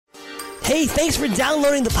Hey, thanks for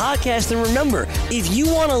downloading the podcast. And remember, if you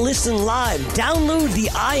want to listen live, download the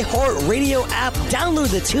iHeartRadio app,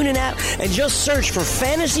 download the TuneIn app, and just search for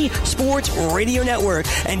Fantasy Sports Radio Network,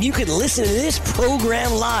 and you can listen to this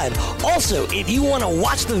program live. Also, if you want to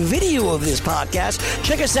watch the video of this podcast,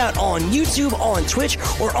 check us out on YouTube, on Twitch,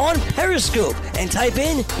 or on Periscope, and type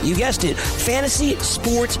in, you guessed it, Fantasy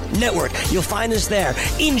Sports Network. You'll find us there.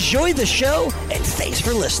 Enjoy the show, and thanks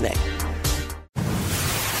for listening.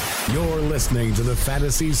 You're listening to the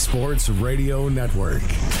Fantasy Sports Radio Network.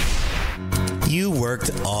 You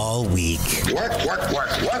worked all week. Work.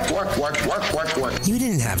 You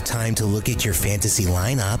didn't have time to look at your fantasy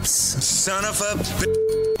lineups. Son of a...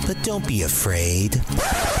 But don't be afraid.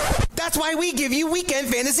 That's why we give you Weekend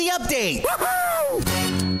Fantasy Update.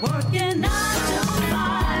 Woo-hoo! Working 9 to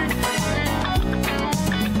 5.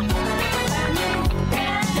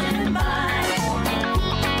 Getting by.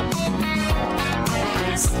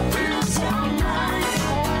 Lose your mind.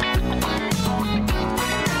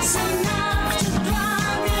 It's enough to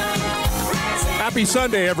drive you crazy. Happy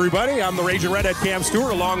Sunday, everybody. I'm the Raging Redhead Cam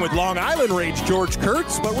Stewart, along with Long Island Rage George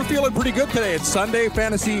Kurtz, but we're feeling pretty good today. It's Sunday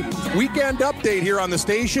Fantasy Weekend Update here on the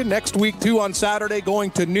station. Next week, too, on Saturday,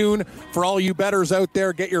 going to noon. For all you bettors out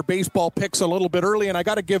there, get your baseball picks a little bit early, and I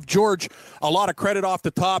got to give George a lot of credit off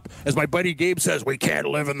the top. As my buddy Gabe says, we can't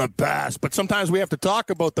live in the past, but sometimes we have to talk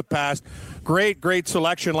about the past. Great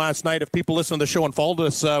selection last night. If people listen to the show and followed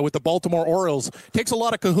us with the Baltimore Orioles, it takes a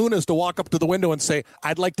lot of kahunas to walk up to the window and say,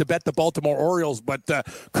 I'd like to bet the Baltimore Orioles, but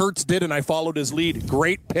Kurtz did, and I followed his lead.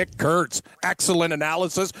 Great pick, Kurtz. Excellent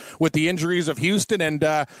analysis with the injuries of Houston, and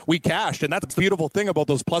we cashed, and that's the beautiful thing about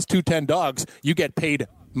those plus 210 dogs. You get paid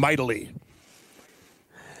mightily.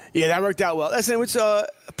 Yeah, that worked out well. Listen, it's sort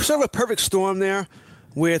of a perfect storm there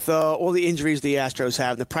with all the injuries the Astros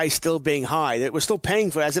have, the price still being high. We're still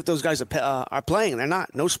paying for it as if those guys are playing. They're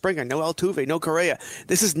not. No Springer, no Altuve, no Correa.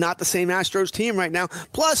 This is not the same Astros team right now.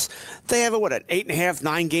 Plus, they have an 8.5,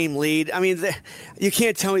 9-game lead. I mean, you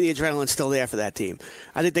can't tell me the adrenaline's still there for that team.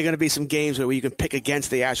 I think there are going to be some games where you can pick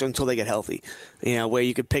against the Astros until they get healthy. You know, where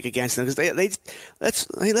you can pick against them. Because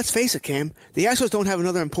let's face it, Cam. The Astros don't have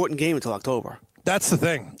another important game until October. That's the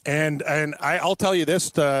thing. And I'll tell you this,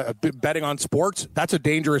 betting on sports, that's a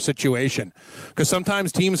dangerous situation. Because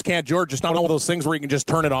sometimes teams can't, George, it's not one of those things where you can just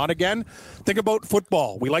turn it on again. Think about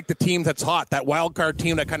football. We like the team that's hot, that wild card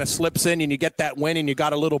team that kind of slips in and you get that win and you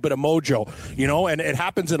got a little bit of mojo, you know, and it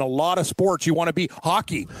happens in a lot of sports. You want to be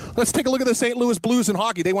hockey. Let's take a look at the St. Louis Blues in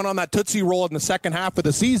hockey. They went on that Tootsie Roll in the second half of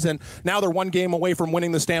the season. Now they're one game away from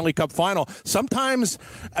winning the Stanley Cup final. Sometimes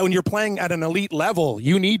when you're playing at an elite level,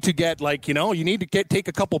 you need to get you need to take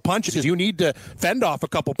a couple punches. You need to fend off a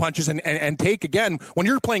couple punches and take again. When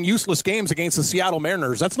you're playing useless games against the Seattle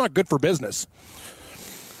Mariners, that's not good for business.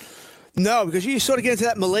 No, because you sort of get into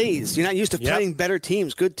that malaise. You're not used to playing better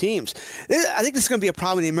teams, good teams. I think this is going to be a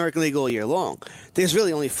problem in the American League all year long. There's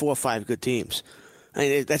really only 4 or 5 good teams. I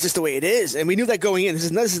mean, that's just the way it is. And we knew that going in. This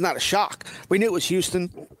is not a shock. We knew it was Houston.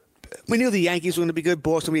 We knew the Yankees were going to be good.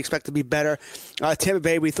 Boston, we expect to be better. Tampa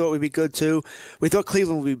Bay, we thought would be good, too. We thought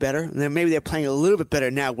Cleveland would be better. And then maybe they're playing a little bit better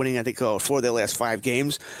now, winning, I think, 4 of their last 5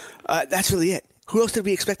 games. That's really it. Who else did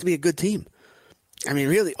we expect to be a good team? I mean,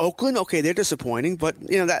 really, Oakland, okay, they're disappointing, but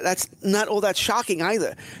that's not all that shocking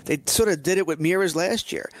either. They sort of did it with mirrors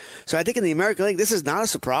last year. So I think in the American League, this is not a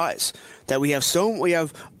surprise that we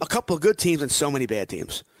have a couple of good teams and so many bad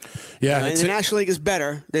teams. Yeah, and the National League is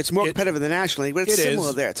better. It's more competitive than the National League, but it's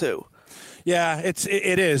similar there too. Yeah, it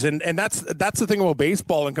is, and that's the thing about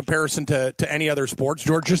baseball in comparison to any other sports,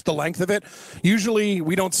 George. Just the length of it. Usually,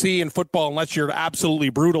 we don't see in football, unless you're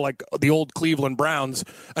absolutely brutal, like the old Cleveland Browns,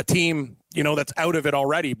 a team that's out of it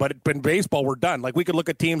already. But in baseball, we're done. Like, we could look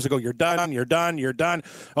at teams and go, you're done, you're done, you're done.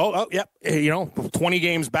 Oh, yep. 20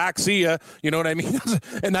 games back, see ya. You know what I mean?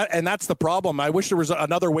 and that's the problem. I wish there was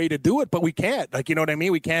another way to do it, but we can't. Like, you know what I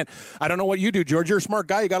mean? We can't. I don't know what you do, George. You're a smart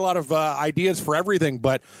guy. You got a lot of ideas for everything,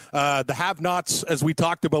 but the have-nots, as we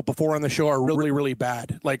talked about before on the show, are really, really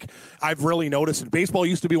bad. Like, I've really noticed it. Baseball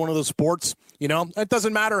used to be one of those sports, it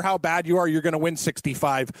doesn't matter how bad you are, you're going to win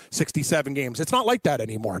 65, 67 games. It's not like that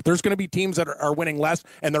anymore. There's going to be teams that are winning less,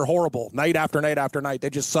 and they're horrible night after night after night.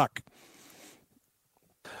 They just suck.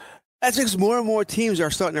 That's because more and more teams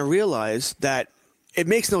are starting to realize that it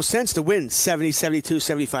makes no sense to win 70, 72,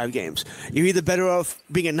 75 games. You're either better off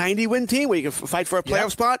being a 90-win team where you can fight for a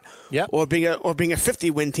playoff spot, or being a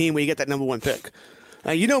 50-win team where you get that number 1 pick.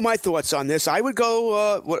 My thoughts on this. I would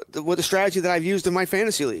go with the strategy that I've used in my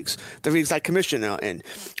fantasy leagues, the leagues I commission in,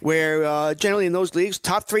 where generally in those leagues,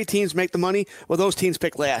 top 3 teams make the money. Well, those teams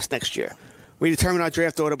pick last next year. We determine our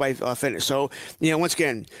draft order by finish. So, once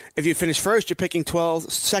again, if you finish first, you're picking 12th.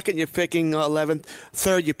 Second, you're picking 11th.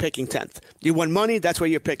 Third, you're picking 10th. You won money, that's where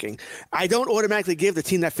you're picking. I don't automatically give the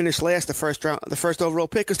team that finished last the first overall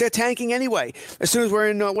pick because they're tanking anyway. As soon as we're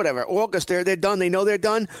in, August, they're done. They know they're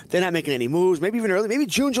done. They're not making any moves. Maybe even early, maybe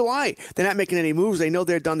June, July. They're not making any moves. They know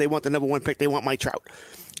they're done. They want the number one pick. They want Mike Trout.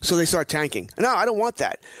 So they start tanking. No, I don't want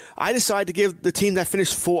that. I decided to give the team that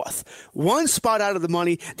finished fourth one spot out of the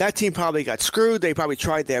money. That team probably got screwed. They probably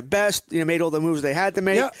tried their best, made all the moves they had to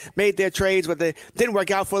make, made their trades, but they didn't work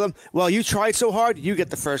out for them. Well, you tried so hard, you get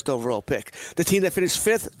the first overall pick. The team that finished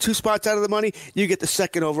fifth, 2 spots out of the money, you get the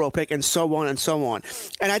second overall pick, and so on and so on.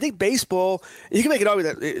 And I think baseball, you can make it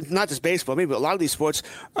argument that not just baseball, maybe a lot of these sports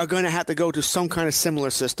are going to have to go to some kind of similar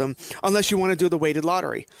system unless you want to do the weighted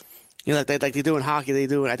lottery. Like they do in hockey, I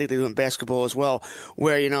think they do in basketball as well,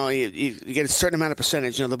 where, you get a certain amount of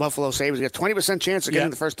percentage. The Buffalo Sabres get a 20% chance of getting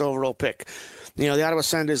the first overall pick. The Ottawa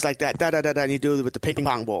Senators like that, and you do it with the ping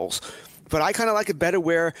pong balls. But I kind of like it better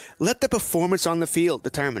where let the performance on the field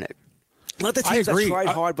determine it. Let the teams that tried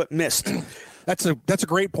hard but missed. That's a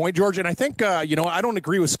great point, George. And I think, I don't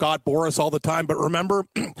agree with Scott Boras all the time, but remember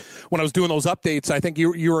when I was doing those updates, I think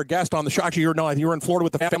you were a guest on the show. Actually, you were in Florida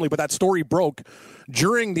with the family, but that story broke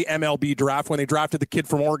during the MLB draft when they drafted the kid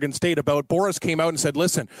from Oregon State. About Boras came out and said,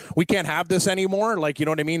 listen, we can't have this anymore. Like, you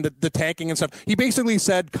know what I mean? The tanking and stuff. He basically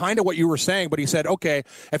said kind of what you were saying, but he said, okay,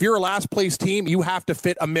 if you're a last place team, you have to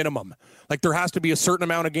fit a minimum. Like there has to be a certain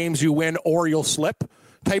amount of games you win or you'll slip.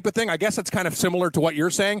 Type of thing. I guess that's kind of similar to what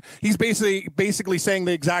you're saying. He's basically saying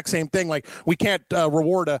the exact same thing. Like we can't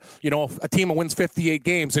reward a team that wins 58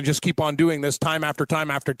 games and just keep on doing this time after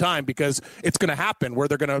time after time because it's going to happen where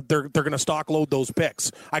they're going to stock load those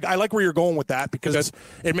picks. I like where you're going with that because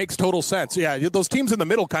it makes total sense. Yeah, those teams in the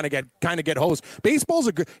middle kind of get hosed. Baseball's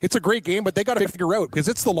it's a great game, but they got to figure out because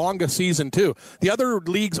it's the longest season too. The other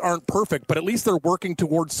leagues aren't perfect, but at least they're working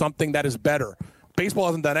towards something that is better. Baseball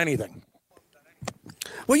hasn't done anything.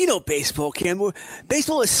 Well, baseball, Cam.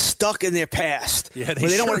 Baseball is stuck in their past. Yeah,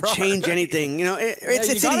 they don't want to change anything.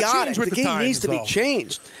 It's idiotic. The game needs to be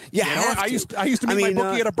changed. I used to meet my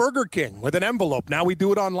bookie at a Burger King with an envelope. Now we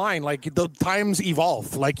do it online. Like the times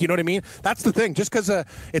evolve. Like, you know what I mean? That's the thing. Just because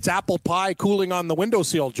it's apple pie cooling on the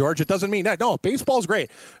windowsill, George, it doesn't mean that. No, baseball's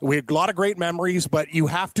great. We have a lot of great memories, but you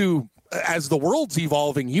have to. As the world's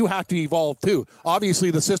evolving, you have to evolve too.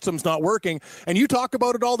 Obviously, the system's not working, and you talk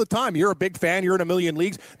about it all the time. You're a big fan. You're in a million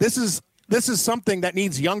leagues. This is something that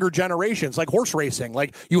needs younger generations, like horse racing.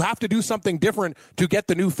 Like you have to do something different to get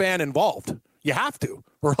the new fan involved. You have to,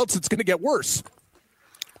 or else it's going to get worse.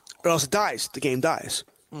 Or else it dies. The game dies.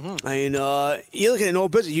 Mm-hmm. I mean, you look at an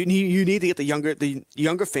old business. You need to get the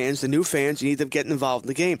younger fans, the new fans. You need them getting involved in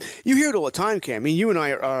the game. You hear it all the time, Cam. I mean, you and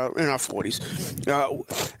I are in our 40s.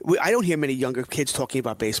 I don't hear many younger kids talking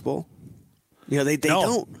about baseball. They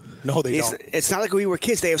don't. No, they don't. It's not like we were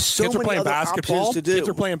kids. They have so many other options to do. Kids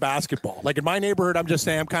are playing basketball. Like in my neighborhood, I'm just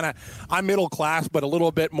saying I'm middle class, but a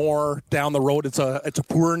little bit more down the road. It's a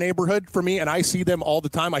poorer neighborhood for me, and I see them all the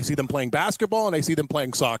time. I see them playing basketball, and I see them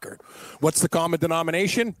playing soccer. What's the common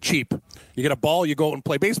denomination? Cheap. You get a ball, you go out and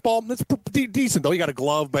play baseball. It's decent, though. You got a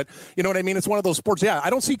glove, but you know what I mean? It's one of those sports. Yeah,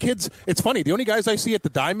 I don't see kids. It's funny. The only guys I see at the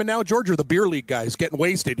Diamond now, George, are the beer league guys getting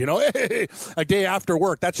wasted, a day after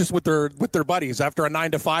work. That's just with their buddies. After a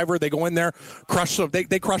 9-to-5er, they go in there, crush them.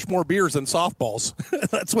 They crush more beers than softballs.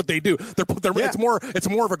 That's what they do. It's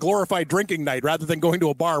more of a glorified drinking night rather than going to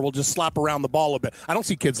a bar. We'll just slap around the ball a bit. I don't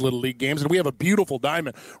see kids' little league games, and we have a beautiful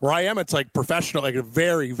Diamond. Where I am, it's like professional, like a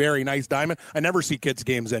very, very nice Diamond. I never see kids'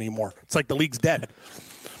 games anymore. It's like the league's dead.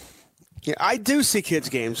 Yeah, I do see kids'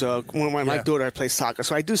 games. When my daughter plays soccer,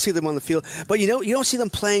 so I do see them on the field. But you don't see them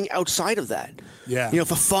playing outside of that. Yeah,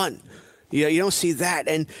 for fun. Yeah, you don't see that,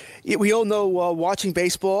 and we all know watching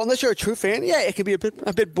baseball, unless you're a true fan, it can be a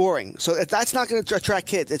bit boring. So that's not going to attract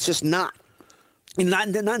kids. It's just not. Not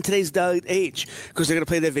in today's age, because they're going to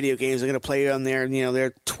play their video games. They're going to play on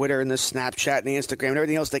their Twitter and their Snapchat and the Instagram and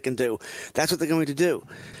everything else they can do. That's what they're going to do.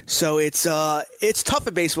 So it's tough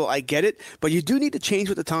at baseball. I get it, but you do need to change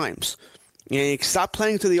with the times. You stop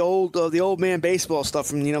playing to the old man baseball stuff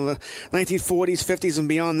from the 1940s, 50s, and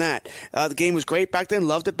beyond that. The game was great back then,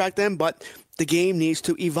 loved it back then, but the game needs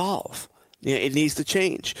to evolve. It needs to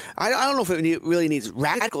change. I don't know if it really needs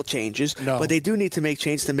radical changes, but they do need to make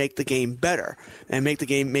changes to make the game better and make the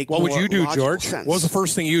game make more logical sense. What would you do, George? What was the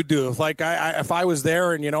first thing you'd do? Like, if I was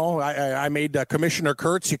there and, I made Commissioner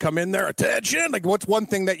Kurtz, you come in there, attention. Like, what's one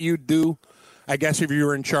thing that you'd do? I guess if you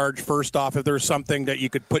were in charge, first off, if there's something that you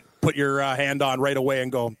could put your hand on right away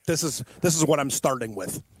and go, this is what I'm starting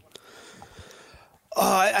with.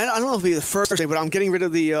 I don't know if it'll be the first day, but I'm getting rid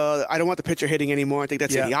of the. I don't want the pitcher hitting anymore. I think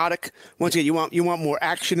that's idiotic. Once again, you want more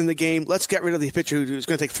action in the game. Let's get rid of the pitcher who's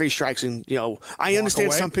going to take 3 strikes and I understand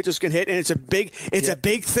away. some pitchers can hit, and it's a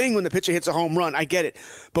big thing when the pitcher hits a home run. I get it,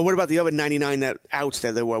 but what about the other 99 outs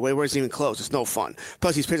that there were? Where it wasn't even close. It's no fun.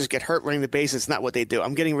 Plus, these pitchers get hurt running the bases. It's not what they do.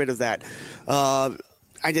 I'm getting rid of that.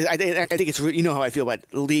 I think it's how I feel about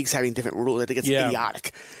leagues having different rules. I think it's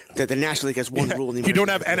idiotic that the National League has one rule. And you don't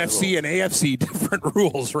have NFC and AFC different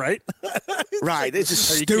rules, right? Right. It's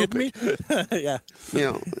just Are stupid. You kidding me? Yeah.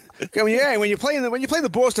 When you play the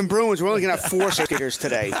Boston Bruins, we're only going to have 4 skaters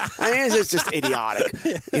today. I mean, it's just idiotic.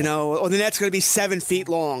 Or the net's going to be 7 feet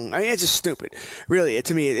long. I mean, it's just stupid. Really,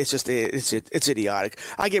 to me, it's idiotic.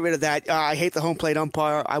 I get rid of that. I hate the home plate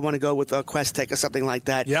umpire. I want to go with Questek or something like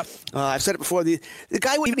that. Yep. I've said it before. The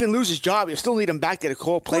guy wouldn't even lose his job. You still need him back there to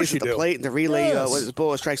call plays at the plate and to relay what is ball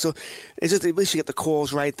or strike. So it's just at least you get the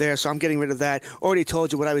calls right there. So I'm getting rid of that. Already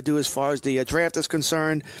told you what I would do as far as the draft is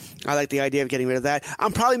concerned. I like the idea of getting rid of that.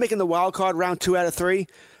 I'm probably making the wild card round 2 out of 3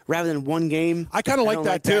 rather than 1 game. I kind of like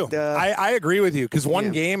that too. I agree with you because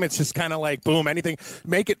 1 game, it's just kind of like boom, anything.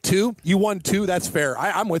 Make it 2. You won 2. That's fair.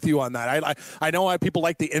 I'm with you on that. I know people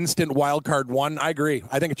like the instant wild card 1. I agree.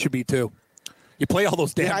 I think it should be 2. You play all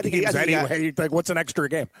those damn games anyway. Like, what's an extra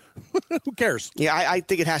game? Who cares? Yeah, I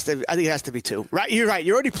think it has to. I think it has to be 2. Right, you're right.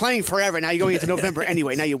 You're already playing forever. Now you're going into November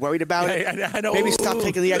anyway. Now you're worried about it. I know. Maybe stop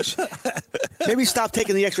taking the extra. Maybe stop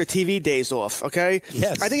taking the extra TV days off. Okay.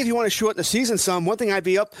 Yes. I think if you want to shorten the season some, one thing I'd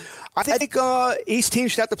be up. I think each team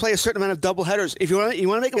should have to play a certain amount of doubleheaders. If you want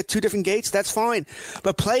to make it 2 different gates, that's fine.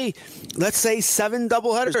 But play, let's say 7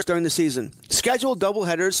 doubleheaders during the season. Schedule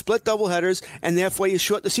doubleheaders, split doubleheaders, and therefore you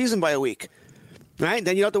short the season by a week. Right?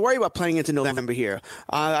 Then you don't have to worry about playing into November here.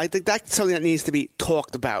 I think that's something that needs to be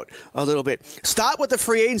talked about a little bit. Start with the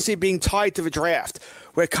free agency being tied to the draft,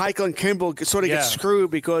 where Keuchel and Kimball sort of get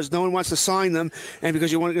screwed because no one wants to sign them and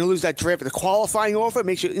because you want to lose that draft. The qualifying offer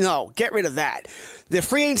makes you – no, get rid of that. The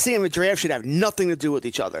free agency and the draft should have nothing to do with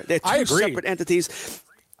each other. They're 2 separate entities.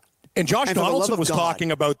 And Josh Donaldson was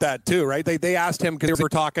talking about that too, right? They asked him because they were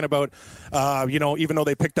talking about, even though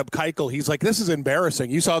they picked up Keuchel, he's like, this is embarrassing.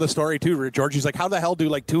 You saw the story too, George. He's like, how the hell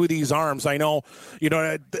do 2 of these arms? I know,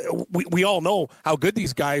 we all know how good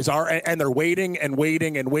these guys are, and they're waiting and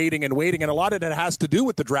waiting and waiting and waiting. And a lot of it has to do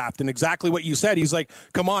with the draft and exactly what you said. He's like,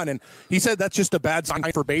 come on. And he said that's just a bad sign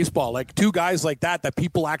for baseball. Like 2 guys like that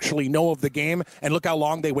people actually know of the game and look how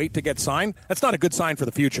long they wait to get signed. That's not a good sign for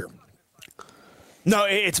the future. No,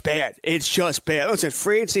 it's bad. It's just bad. Listen,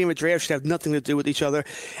 free agency and the draft should have nothing to do with each other.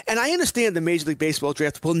 And I understand the Major League Baseball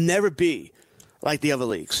draft will never be like the other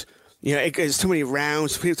leagues. It's too many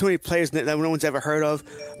rounds, too many players that no one's ever heard of.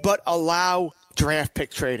 But allow draft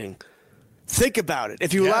pick trading. Think about it.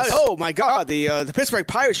 If you allow, oh my God, the Pittsburgh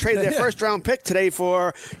Pirates traded their first round pick today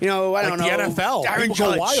for I don't know, the NFL. Aaron People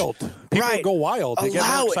Judge. Go wild. People go wild. They get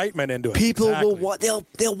more excitement into it. People will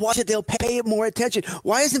they'll watch it. They'll pay it more attention.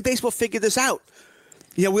 Why hasn't baseball figured this out?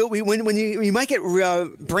 When you might get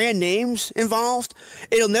brand names involved,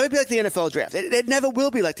 it'll never be like the NFL draft. It never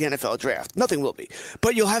will be like the NFL draft. Nothing will be.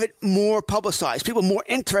 But you'll have it more publicized. People more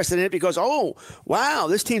interested in it because, oh, wow,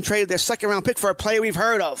 this team traded their second-round pick for a player we've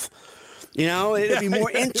heard of. It'll be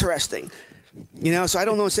more interesting. So I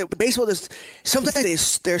don't know. Baseball,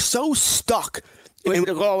 sometimes they're so stuck.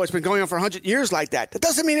 It's been going on for 100 years like that. That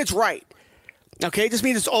doesn't mean it's right. Okay, it just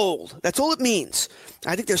means it's old. That's all it means.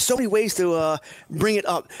 I think there's so many ways to bring it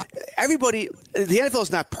up. Everybody, the NFL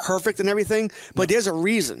is not perfect and everything, but there's a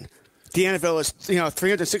reason. The NFL is,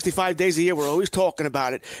 365 days a year. We're always talking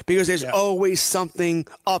about it because there's always something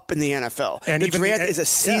up in the NFL. And the draft is a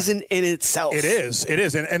season in itself. It is.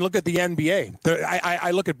 And look at the NBA. I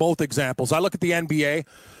look at both examples. I look at the NBA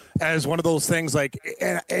as one of those things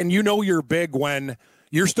and you're big when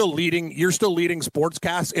you're still leading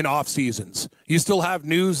sportscasts in off seasons. You still have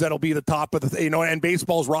news that'll be the top of the, and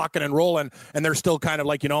baseball's rocking and rolling, and they're still kind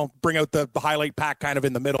of bring out the highlight pack kind of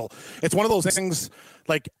in the middle. It's one of those things.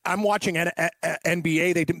 Like I'm watching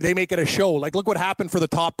NBA, they make it a show. Like look what happened for the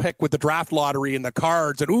top pick with the draft lottery and the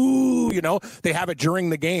cards, and they have it during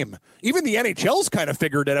the game. Even the NHL's kind of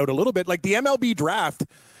figured it out a little bit. Like the MLB draft.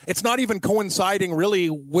 It's not even coinciding really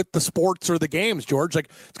with the sports or the games, George. Like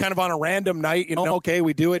it's kind of on a random night, okay,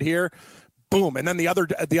 we do it here. Boom. And then the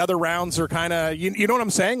other rounds are kind of, you know what I'm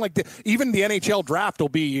saying? Like even the NHL draft will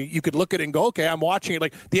be, you could look at it and go, okay, I'm watching it.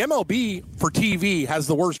 Like the MLB for TV has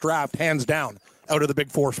the worst draft hands down out of the big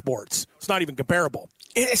 4 sports. It's not even comparable.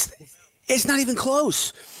 It's not even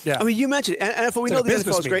close. Yeah. I mean, you mentioned NFL. We know the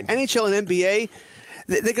NFL is great. NHL and NBA.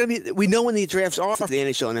 they're going to be. We know when the drafts are for the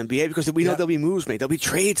NHL and NBA because we know there'll be moves made, there'll be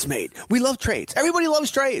trades made. We love trades. Everybody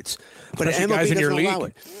loves trades, but MLB guys in your doesn't allow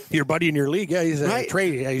league, it. your buddy in your league, he's a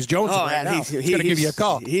trade. Yeah, he's Jones right now. He's going to give you a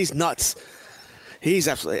call. He's nuts. He's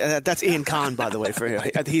absolutely. That's Ian Kahn, by the way. For him,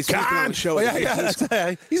 he's been on the show.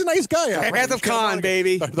 He's a nice guy. Wrath of Khan,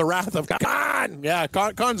 baby. The Wrath of Khan. Yeah,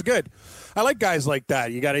 Khan's good. I like guys like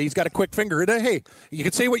that. He's got a quick finger. Hey, you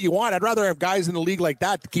can say what you want. I'd rather have guys in the league like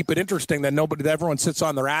that to keep it interesting than everyone sits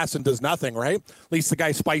on their ass and does nothing. Right? At least the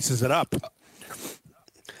guy spices it up.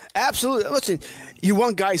 Absolutely. Listen, you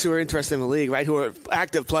want guys who are interested in the league, right? Who are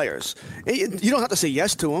active players. You don't have to say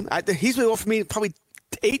yes to him. He's been offered me probably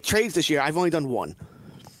 8 trades this year. I've only done 1.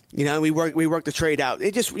 We work the trade out.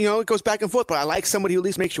 It just, it goes back and forth. But I like somebody who at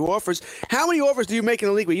least makes you offers. How many offers do you make in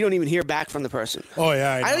the league where you don't even hear back from the person? Oh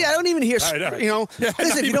yeah, I don't even hear. Yeah,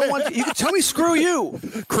 listen, you don't want. You can tell me screw you.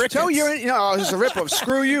 Crickets. Tell you're. It's just a rip off.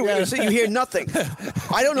 Screw you. You hear nothing.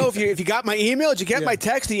 I don't know if you got my email. Did you get my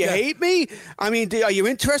text? Do you hate me? I mean, are you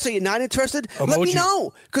interested? Are you not interested? Emoji. Let me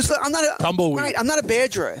know because I'm not a tumbleweed. Right, I'm not a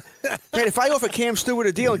badger. Right, if I offer Cam Stewart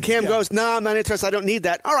a deal and Cam goes, "No, I'm not interested. I don't need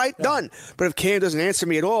that." All right, done. But if Cam doesn't answer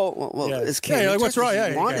me at all, is Cam like, what's wrong?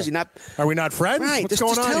 Is he not? Are we not friends? Right, what's just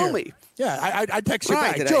going on tell here? me. Yeah, I text you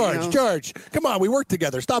back, today, George. Come on, we work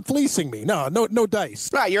together. Stop fleecing me. No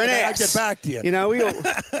dice. Right, you're an ass. ass. I get back to you. We don't.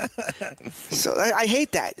 So I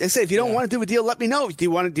hate that. I say, if you don't want to do a deal, let me know. Do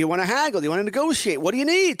you want to haggle? Do you want to negotiate? What do you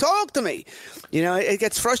need? Talk to me. It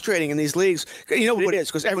gets frustrating in these leagues. You know what it is?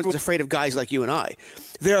 Because everyone's afraid of guys like you and I.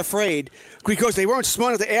 They're afraid because they weren't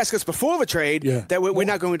smart enough to ask us before the trade that we're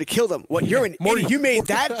not going to kill them. What you're an idiot. You made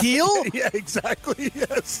that deal? Yeah, exactly.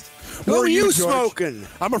 Yes. What were you smoking?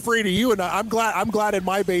 I'm afraid of you, and I'm glad in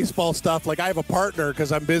my baseball stuff. Like I have a partner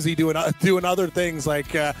because I'm busy doing other things.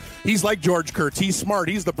 Like he's like George Kurtz. He's smart.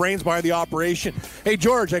 He's the brains behind the operation. Hey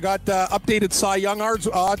George, I got updated Cy Young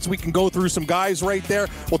odds. We can go through some guys right there.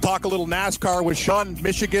 We'll talk a little NASCAR with Sean,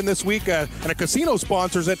 Michigan this week, and a casino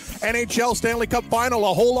sponsors it. NHL Stanley Cup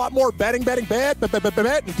Final. A whole lot more betting, and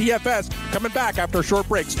DFS coming back after a short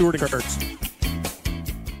break. Stuart and Kurtz.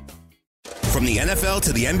 From the NFL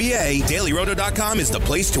to the NBA, DailyRoto.com is the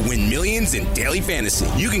place to win millions in daily fantasy.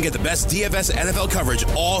 You can get the best DFS NFL coverage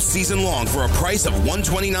all season long for a price of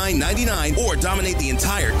 $129.99 or dominate the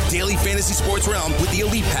entire daily fantasy sports realm with the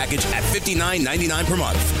Elite Package at $59.99 per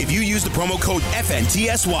month. If you use the promo code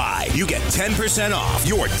FNTSY, you get 10% off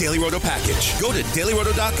your Daily Roto package. Go to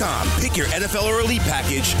DailyRoto.com, pick your NFL or Elite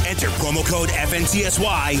Package, enter promo code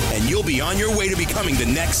FNTSY, and you'll be on your way to becoming the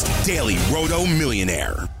next Daily Roto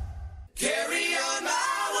millionaire. Carry on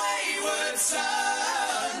my wayward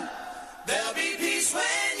son. There'll be peace when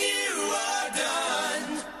you are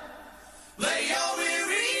done. Lay your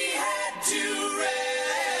weary head to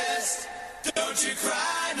rest. Don't you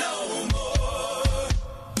cry no more.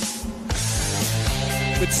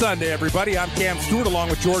 Good Sunday, everybody. I'm Cam Stewart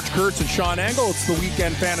along with George Kurtz and Sean Engel. It's the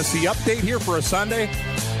Weekend Fantasy Update here for a Sunday.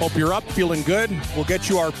 Hope you're up, feeling good. We'll get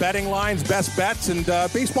you our betting lines, best bets, and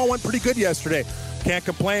baseball went pretty good yesterday. Can't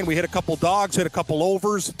complain. We hit a couple dogs, hit a couple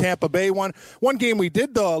overs. Tampa Bay won. One game we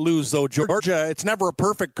did lose, though, Georgia. It's never a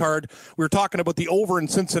perfect card. We were talking about the over in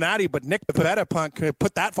Cincinnati, but Nick Pivetta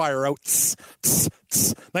put that fire out.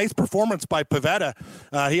 Nice performance by Pivetta.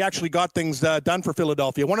 He actually got things done for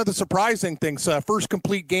Philadelphia. One of the surprising things, first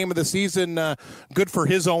complete game of the season, good for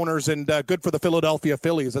his owners and good for the Philadelphia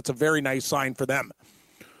Phillies. That's a very nice sign for them.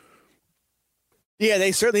 Yeah,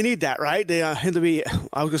 they certainly need that, right? They him to be,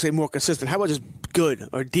 I was going to say more consistent. How about just good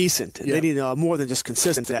or decent? Yeah. They need more than just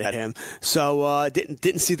consistent at him. So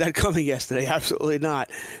didn't see that coming yesterday. Absolutely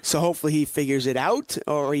not. So hopefully he figures it out,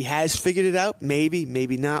 or he has figured it out. Maybe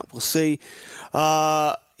not. We'll see.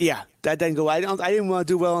 Yeah, that didn't go. I didn't want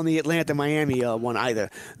to do well on the Atlanta-Miami one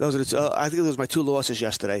either. Those are I think those were my 2 losses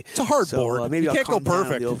yesterday. It's a hard board. Maybe you can't go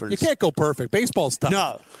perfect. You can't go perfect. Baseball's tough.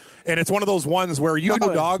 No. And it's one of those ones where you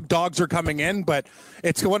know dogs are coming in, but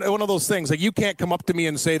it's one of those things. Like you can't come up to me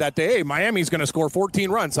and say that day, hey, Miami's going to score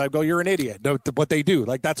 14 runs. I go, you're an idiot. No, what they do.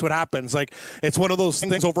 Like that's what happens. Like it's one of those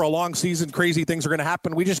things over a long season. Crazy things are going to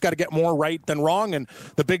happen. We just got to get more right than wrong. And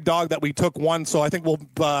the big dog that we took won. So I think we'll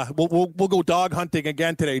go dog hunting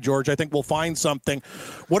again today, George. I think we'll find something.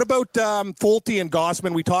 What about Folty and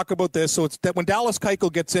Gausman? We talk about this. So it's that when Dallas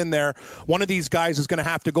Keuchel gets in there, one of these guys is going to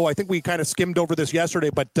have to go. I think we kind of skimmed over this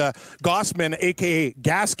yesterday, but Gausman, a.k.a.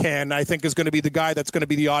 Gas Can, I think is going to be the guy that's going to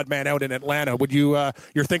be the odd man out in Atlanta. Would you,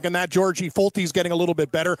 you're thinking that, Georgie? Folty's getting a little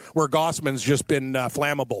bit better, where Gausman's just been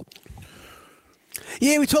flammable.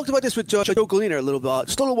 Yeah, we talked about this with Joe Galena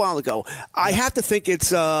just a little while ago. I have to think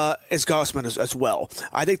it's Gausman as well.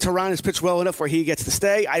 I think Teheran has pitched well enough where he gets to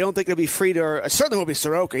stay. I don't think it'll be Fried or certainly won't be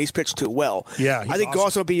Soroka. He's pitched too well. Yeah, I think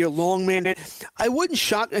Gausman will be your long man. I wouldn't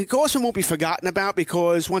shock. Gausman won't be forgotten about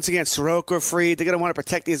because once again, Soroka or Fried, they're going to want to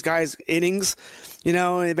protect these guys' innings. You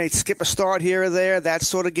know, they may skip a start here or there, that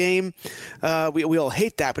sort of game. We all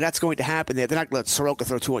hate that, but that's going to happen there. They're not going to let Soroka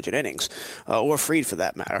throw 200 innings, or Fried for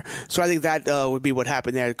that matter. So I think that would be what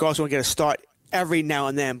happened there. Gausman will get a start every now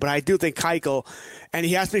and then, but I do think Keuchel, and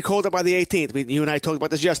he has to be called up by the 18th. You and I talked about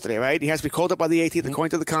this yesterday, right? He has to be called up by the 18th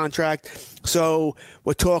according to the contract. So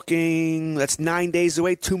we're talking, that's 9 days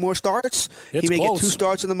away, 2 more starts. It's he may close. get 2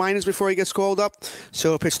 starts in the minors before he gets called up.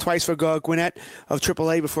 So he'll pitch twice for Gwinnett of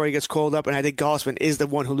AAA before he gets called up, and I think Gausman is the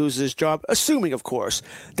one who loses his job, assuming, of course,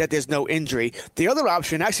 that there's no injury. The other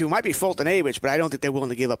option actually might be Fulton Avich, but I don't think they're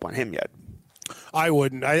willing to give up on him yet. I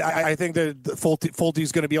wouldn't. I think that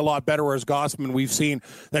Fultie's going to be a lot better, whereas Gausman, we've seen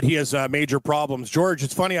that he has major problems. George,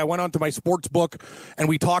 it's funny. I went onto my sports book, and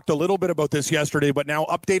we talked a little bit about this yesterday, but now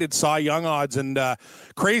updated Cy Young odds and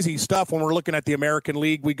crazy stuff when we're looking at the American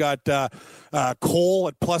League. We got Cole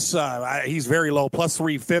at plus, he's very low, plus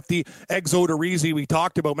 350. Eggs Odorizzi, we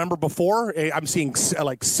talked about. Remember before? I'm seeing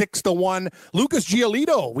like 6-1. Lucas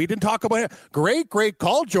Giolito, we didn't talk about him. Great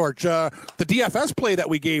call, George. The DFS play that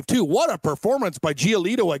we gave, too. What a performance by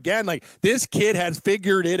Giolito again. Like, this kid has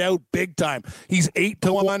figured it out big time. He's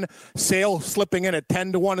 8-1. Sale slipping in at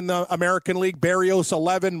 10-1 in the American League. Barrios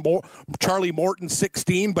 11. Charlie Morton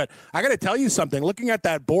 16. But I got to tell you something. Looking at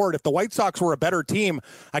that board, if the White Sox were a better team,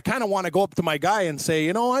 I kind of want to go up to my guy and say,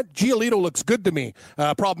 you know what? Giolito looks good to me.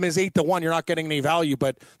 Problem is 8-1. You're not getting any value,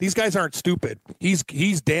 but these guys aren't stupid. He's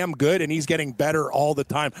damn good, and he's getting better all the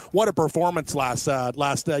time. What a performance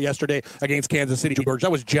yesterday against Kansas City, George.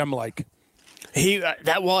 That was gem-like.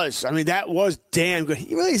 That was damn good.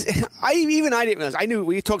 He really, I didn't realize. I knew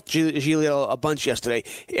we talked Giolito a bunch yesterday,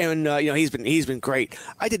 and he's been great.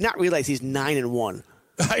 I did not realize he's 9-1.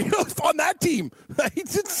 I know, on that team.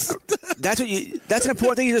 That's an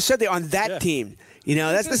important thing you just said there on that team. You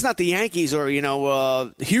know, that's not the Yankees or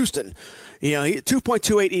Houston. You know,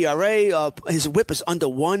 2.28 ERA. His whip is under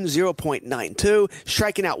 1, 0.92.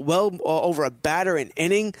 Striking out well over a batter an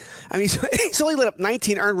inning. I mean, he's only let up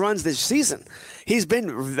 19 earned runs this season. He's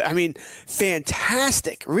been,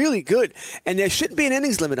 fantastic, really good. And there shouldn't be an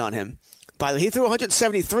innings limit on him. By the way, he threw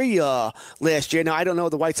 173 last year. Now, I don't know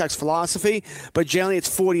the White Sox philosophy, but generally it's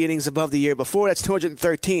 40 innings above the year before. That's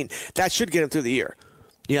 213. That should get him through the year.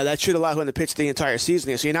 Yeah, that should allow him to pitch the entire season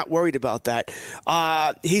here, so you're not worried about that.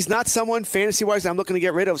 He's not someone, fantasy-wise, that I'm looking to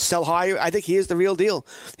get rid of, sell higher. I think he is the real deal.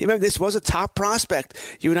 Remember, this was a top prospect.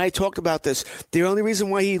 You and I talked about this. The only reason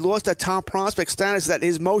why he lost that top prospect status is that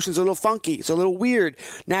his motion's a little funky. It's a little weird.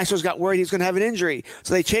 Nationals got worried he was going to have an injury,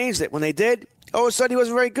 so they changed it. When they did, all of a sudden he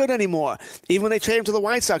wasn't very good anymore. Even when they traded him to the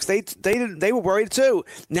White Sox, they were worried too.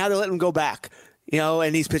 Now they let him go back.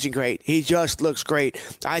 And he's pitching great. He just looks great.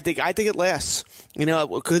 I think it lasts.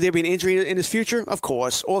 Could there be an injury in his future? Of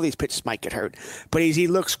course. All these pitchers might get hurt. But he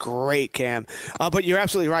looks great, Cam. But you're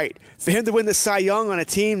absolutely right. For him to win the Cy Young on a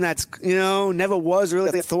team that's, never was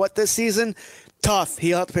really thought this season, tough.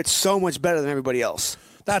 He'll have to pitch so much better than everybody else.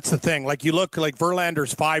 That's the thing. Like, you look like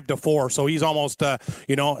Verlander's 5-4, so he's almost,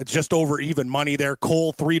 it's just over even money there.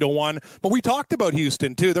 Cole 3-1. But we talked about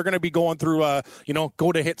Houston too. They're going to be going through,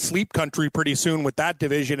 go to hit sleep country pretty soon with that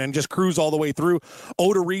division and just cruise all the way through.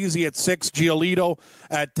 Odorizzi at 6, Giolito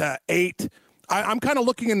at 8. I'm kind of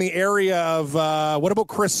looking in the area of what about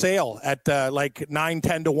Chris Sale at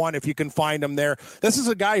 9-10-1 if you can find him there. This is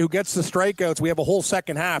a guy who gets the strikeouts. We have a whole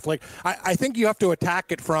second half. Like, I think you have to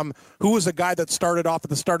attack it from who was a guy that started off at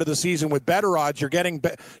the start of the season with better odds. You're getting,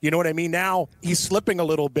 you know what I mean? Now he's slipping a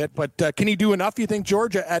little bit, but can he do enough, you think,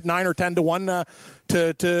 George, at 9 or 10-1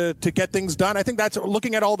 to get things done? I think that's,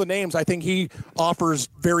 looking at all the names, I think he offers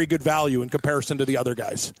very good value in comparison to the other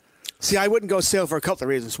guys. See, I wouldn't go Sale for a couple of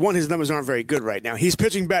reasons. One, his numbers aren't very good right now. He's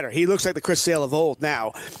pitching better. He looks like the Chris Sale of old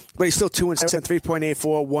now, but he's still 2-7,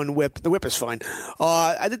 3.84, 1 whip. The whip is fine.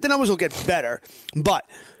 I think the numbers will get better, but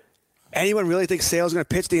anyone really think Sale's going to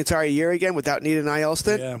pitch the entire year again without needing an IL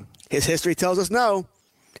stint? Yeah. His history tells us no.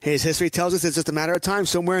 His history tells us it's just a matter of time.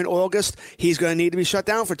 Somewhere in August, he's going to need to be shut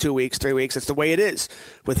down for 2 weeks, 3 weeks. That's the way it is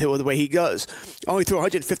with the way he goes. Only threw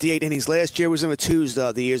 158 innings last year. Was in the twos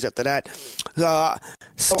the years after that.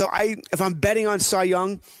 If I'm betting on Cy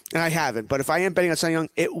Young, and I haven't, but if I am betting on Cy Young,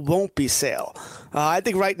 it won't be Sale. I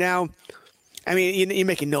think right now, I mean, you're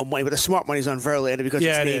making no money, but the smart money's on Verlander because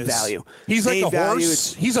it's name value. He's name like a value,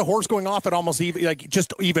 horse. He's a horse going off at almost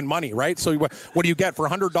just even money, right? So what do you get for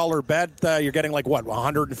 $100 bet? You're getting like what,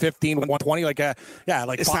 115, 120, like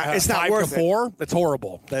it's not worth 5 to 4. It's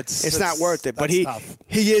horrible. It's not worth it. But he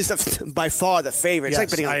is by far the favorite. It's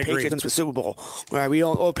like betting on the Patriots for the Super Bowl. Right?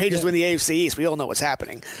 Patriots win the AFC East. We all know what's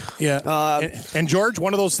happening. Yeah. And George,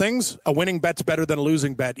 one of those things, a winning bet's better than a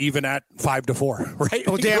losing bet, even at 5 to 4, right?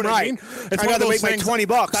 Oh, damn right. I mean? It's I'd rather make my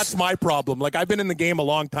 $20. That's my problem. Like, I've been in the game a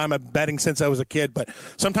long time. I've been betting since I was a kid, but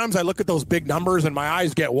sometimes I look at those big numbers and my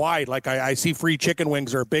eyes get wide. Like, I see free chicken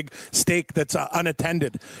wings or a big steak that's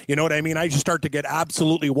unattended. You know what I mean? I just start to get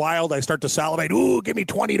absolutely wild. I start to salivate. Ooh, give me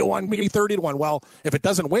 20 to 1, maybe 30 to 1. Well, if it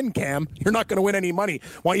doesn't win, Cam, you're not going to win any money.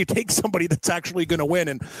 Why don't you take somebody that's actually going to win?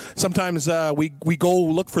 And sometimes we go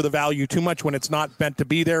look for the value too much when it's not meant to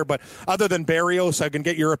be there. But other than Barrios, I can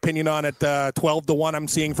get your opinion on it. 12 to 1 I'm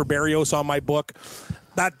seeing for Barrios on my book.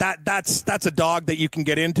 That's a dog that you can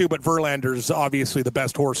get into, but Verlander's obviously the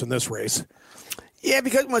best horse in this race. Yeah,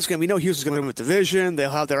 because once again, we know Houston's going to win the division.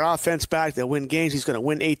 They'll have their offense back. They'll win games. He's going to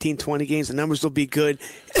win 18, 20 games. The numbers will be good.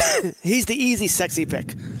 He's the easy, sexy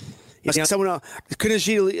pick. Someone else,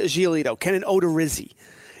 Giolito, Kenan Odorizzi.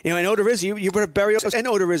 And Odorizzi, you put Barrios and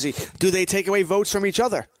Odorizzi. Do they take away votes from each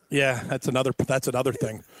other? Yeah, that's another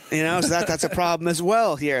thing. So that's a problem as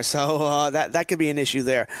well here. So that could be an issue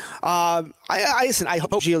there. I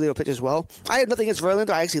hope Giolito pitches well. I have nothing against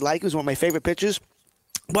Verlander. I actually like him. He's one of my favorite pitchers.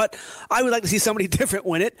 But I would like to see somebody different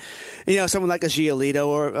win it. Someone like a Giolito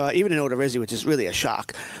or even an Odorizzi, which is really a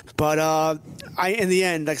shock. But in the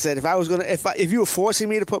end, like I said, if you were forcing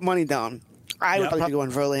me to put money down, I would probably go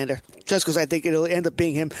on Verlander just because I think it'll end up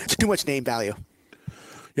being him. It's too much name value.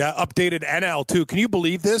 Yeah, updated NL too. Can you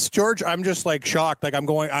believe this, George? I'm just like shocked. Like I'm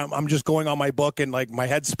just going on my book and like my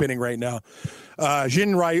head's spinning right now.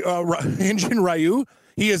 Jin Ryu,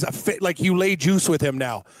 he is a fit. Like you lay juice with him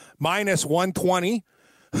now. Minus 120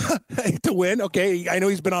 to win. Okay, I know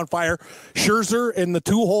he's been on fire. Scherzer in the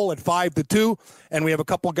 2-hole at 5 to 2, and we have a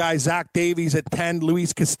couple guys. Zach Davies at 10,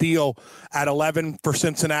 Luis Castillo at 11 for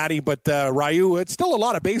Cincinnati. But Ryu, it's still a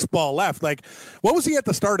lot of baseball left. Like, what was he at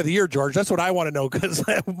the start of the year, George? That's what I want to know because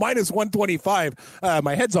minus 125.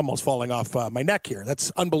 My head's almost falling off my neck here.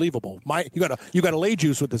 That's unbelievable. You got to lay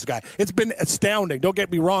juice with this guy. It's been astounding. Don't get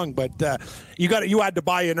me wrong, but you had to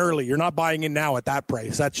buy in early. You're not buying in now at that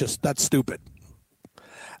price. That's stupid.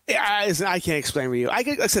 I can't explain Ryu. I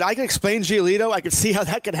can explain Giolito. I can see how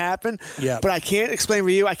that could happen. Yeah. But I can't explain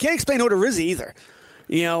Ryu. I can't explain Odorizzi either.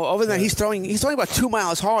 Other than he's throwing about 2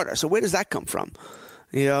 miles harder. So where does that come from?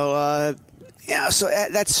 So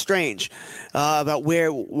that's strange about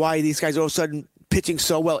why these guys are all of a sudden pitching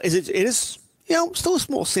so well. It is still a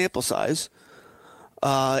small sample size.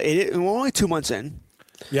 We're only 2 months in.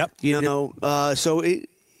 Yep. So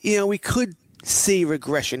we could see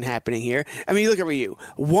regression happening here. I mean, you look at Ryu,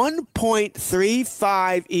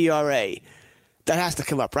 1.35 ERA. That has to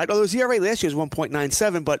come up, right? Although his ERA last year was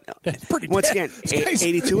 1.97, but once again,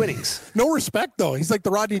 82 innings. No respect, though. He's like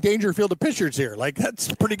the Rodney Dangerfield of pitchers here. Like,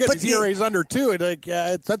 that's pretty good. His ERA's under 2.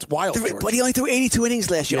 That's wild. But he only threw 82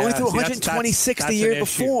 innings last year. Only threw 126 the year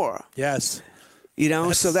before. Yes.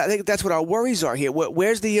 So I think that's what our worries are here.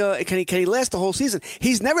 Where's the can he last the whole season?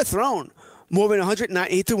 He's never thrown more than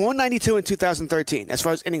 109. He threw 192 in 2013 as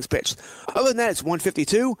far as innings pitched. Other than that, it's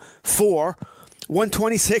 152, 4,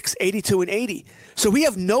 126, 82, and 80. So we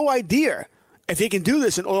have no idea if he can do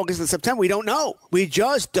this in August and September. We don't know. We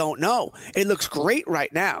just don't know. It looks great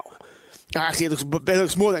right now. Actually, it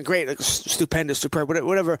looks more than great. It looks stupendous, superb,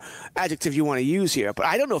 whatever adjective you want to use here. But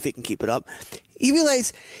I don't know if he can keep it up. You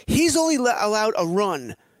realize he's only allowed a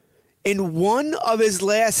run in one of his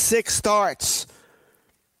last 6 starts.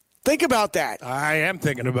 Think about that. I am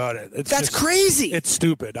thinking about it. That's crazy. It's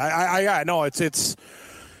stupid. I know it's a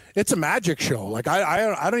magic show. Like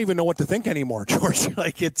I don't even know what to think anymore, George.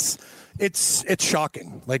 Like it's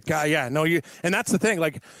shocking. Like and that's the thing.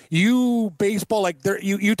 Like you baseball, like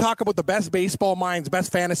you talk about the best baseball minds,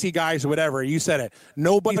 best fantasy guys, or whatever. You said it.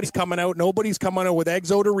 Nobody's coming out with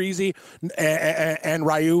eggs Odorizzi and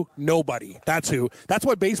Ryu. Nobody. That's who. That's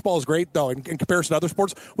why baseball is great though. In comparison to other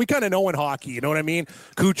sports, we kind of know in hockey. You know what I mean?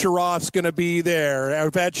 Kucherov's going to be there.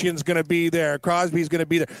 Ovechkin's going to be there. Crosby's going to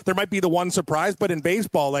be there. There might be the one surprise, but in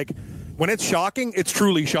baseball, like when it's shocking, it's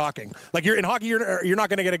truly shocking. Like in hockey, you're not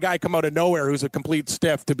going to get a guy come out of nowhere who's a complete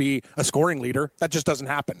stiff to be a scoring leader. That just doesn't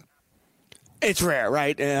happen. It's rare,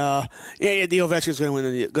 right? The Ovechkin's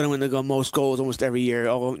going to win the most goals almost every year.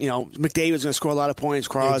 McDavid's going to score a lot of points.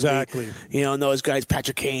 Crosby, exactly. And those guys,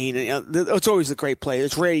 Patrick Kane. It's always a great play.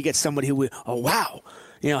 It's rare you get somebody who, oh wow,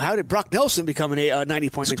 How did Brock Nelson become a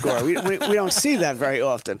 90-point scorer? We don't see that very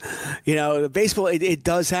often. Baseball, it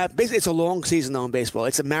does have – basically, it's a long season, though, in baseball.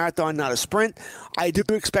 It's a marathon, not a sprint. I do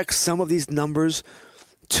expect some of these numbers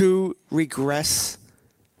to regress,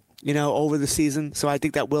 over the season. So I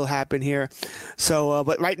think that will happen here. So,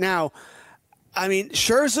 but right now –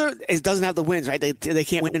 Scherzer doesn't have the wins, right? They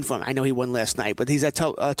can't win from him. I know he won last night, but he's had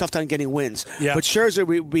a tough time getting wins. Yeah. But Scherzer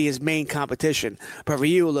will be his main competition. But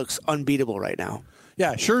Ryu looks unbeatable right now.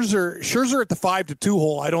 Yeah, Scherzer at the 5-2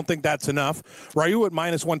 hole. I don't think that's enough. Ryu at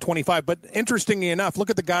 -125. But interestingly enough, look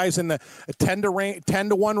at the guys in the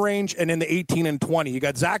 10-1 range and in the 18 and 20. You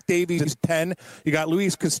got Zach Davies at 10. You got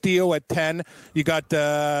Luis Castillo at 10. You got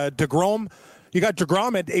DeGrom. You got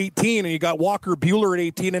DeGrom at 18, and you got Walker Buehler at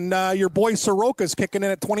 18, and your boy Soroka's kicking in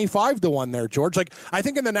at 25-1 there, George. I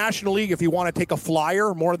think in the National League, if you want to take a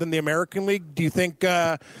flyer more than the American League, do you think,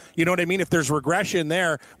 you know what I mean? If there's regression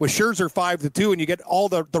there with Scherzer 5-2, and you get all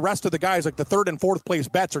the rest of the guys, like the third and fourth place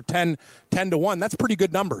bets are 10-1, that's pretty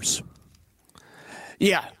good numbers.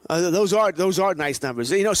 Yeah, those are nice numbers.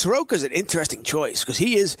 Soroka's an interesting choice because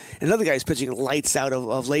he is another guy who's pitching lights out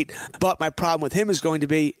of late. But my problem with him is going to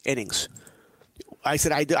be innings. I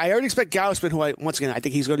said I already expect Gausman, who I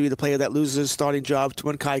think he's going to be the player that loses his starting job to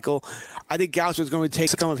Keuchel. I think Gausman's going to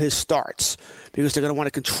take some of his starts because they're going to want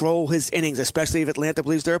to control his innings, especially if Atlanta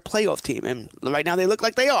believes they're a playoff team. And right now they look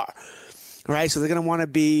like they are. Right? So they're going to want to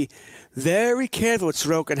be very careful with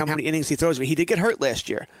Soroka and how many innings he throws. He did get hurt last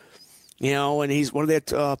year. And he's one of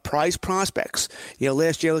their prize prospects.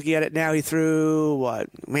 Last year, looking at it now, he threw,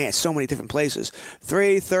 so many different places.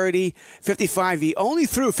 3, 30, 55. He only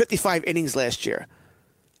threw 55 innings last year.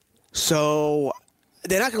 So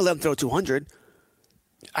they're not going to let him throw 200.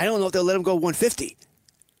 I don't know if they'll let him go 150.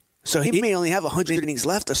 So he may only have 100 innings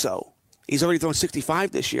left or so. He's already thrown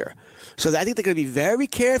 65 this year. So I think they're going to be very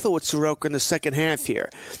careful with Soroka in the second half here.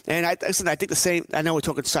 And I think the same – I know we're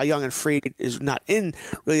talking Cy Young, and Fried is not in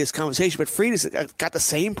really this conversation, but Fried has got the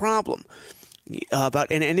same problem about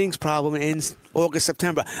an innings problem in August,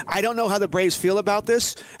 September. I don't know how the Braves feel about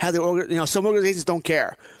this. Some organizations don't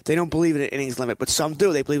care. They don't believe in an innings limit, but some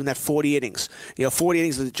do. They believe in that 40 innings. 40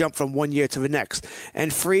 innings is a jump from one year to the next.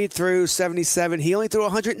 And Fried threw 77. He only threw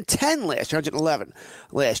 111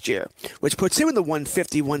 last year, which puts him in the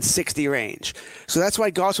 150, 160 range. So that's why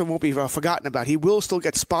Gausman won't be forgotten about. He will still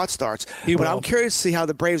get spot starts. But I'm curious to see how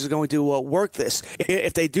the Braves are going to work this.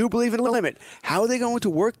 If they do believe in a limit, how are they going to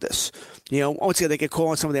work this? Once again, they could call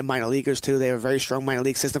on some of their minor leaguers, too. They have a very strong minor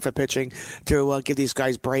league system for pitching to give these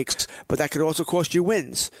guys breaks. But that could also cost you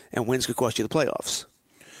wins. And wins could cost you the playoffs.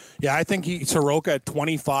 Yeah, I think Soroka at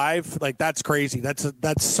 25, that's crazy.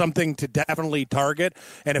 That's something to definitely target.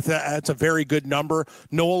 And if that's a very good number.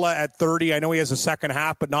 Nola at 30, I know he has a second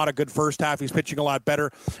half, but not a good first half. He's pitching a lot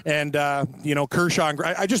better. And, Kershaw. And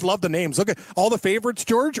I just love the names. Look at all the favorites,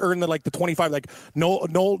 George, are in the 25, Nola,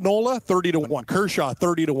 30-1. Kershaw,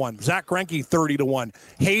 30-1. Zach Greinke, 30-1.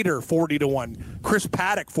 Hader, 40-1. Chris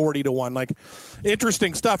Paddock, 40-1.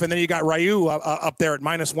 Interesting stuff. And then you got Ryu up there at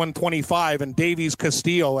 -125 and Davies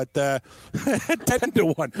Castillo at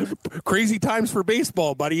 10-1. Crazy times for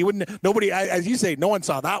baseball, buddy. Nobody, as you say, no one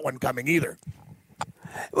saw that one coming either.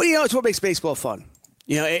 Well, it's what makes baseball fun.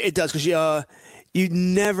 It does because you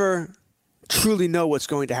never truly know what's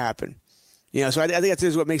going to happen. So I think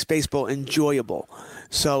that's what makes baseball enjoyable.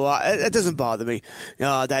 So it doesn't bother me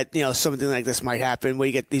that something like this might happen where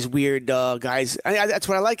you get these weird guys. That's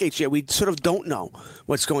what I like HGA. We sort of don't know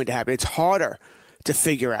what's going to happen. It's harder to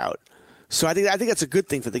figure out. So I think that's a good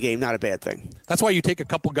thing for the game, not a bad thing. That's why you take a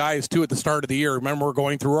couple guys, too, at the start of the year. Remember, we're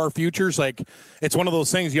going through our futures. It's one of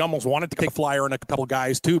those things you almost wanted to take a flyer on a couple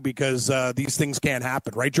guys, too, because these things can't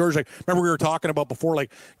happen, right, George? Remember we were talking about before,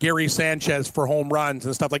 Gary Sanchez for home runs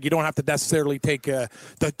and stuff. You don't have to necessarily take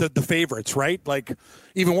the favorites, right?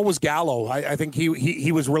 Even what was Gallo? I think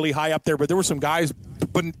he was really high up there, but there were some guys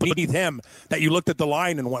beneath him that you looked at the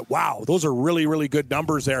line and went, wow, those are really, really good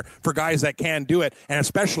numbers there for guys that can do it, and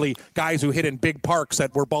especially guys who hit in big parks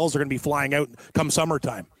where balls are going to be flying out come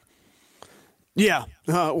summertime. Yeah.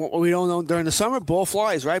 We don't know. During the summer, ball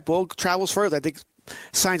flies, right? Ball travels further. I think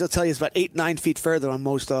signs will tell you it's about 8-9 feet further on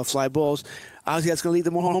most fly balls. Obviously, that's going to lead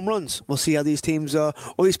to more home runs. We'll see how these teams or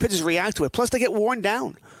these pitchers react to it. Plus, they get worn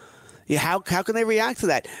down. Yeah, how can they react to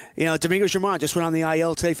that? Domingo Germán just went on the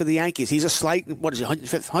IL today for the Yankees. He's a slight,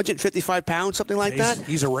 155 pounds, something like that?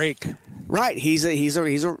 He's a rake. Right. He's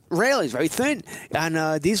a rail. He's very thin.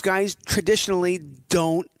 And these guys traditionally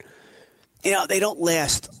don't, they don't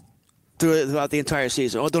last throughout the entire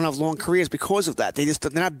season, or don't have long careers because of that.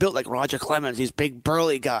 They're not built like Roger Clemens, these big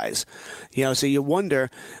burly guys. So you wonder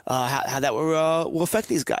how that will affect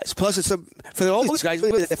these guys. Plus, for all these guys,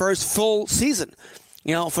 it's their first full season.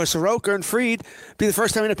 For Soroka and Fried, be the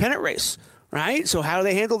first time in a pennant race. Right? So how do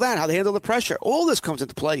they handle that? How do they handle the pressure? All this comes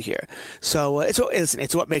into play here. So it's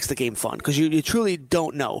what makes the game fun, because you truly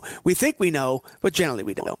don't know. We think we know, but generally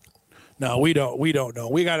we don't know. No, we don't. We don't know.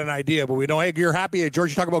 We got an idea, but we don't. Hey, you're happy,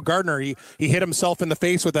 George? You talk about Gardner. He hit himself in the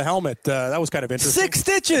face with a helmet. That was kind of interesting. 6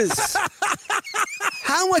 stitches.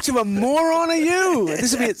 How much of a moron are you?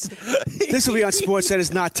 This will be on Sports That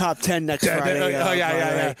Is Not Top 10 next Friday.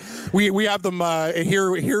 Yeah. We have them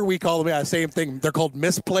here. We call them same thing. They're called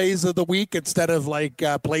misplays of the week instead of like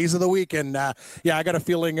plays of the week. And I got a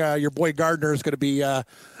feeling your boy Gardner is going to be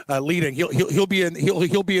leading. He'll be in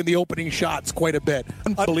the opening shots quite a bit.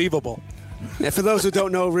 Unbelievable. And for those who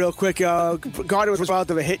don't know, real quick, Gardner was about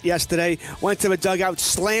to a hit yesterday. Went to the dugout,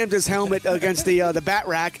 slammed his helmet against the bat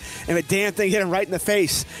rack, and the damn thing hit him right in the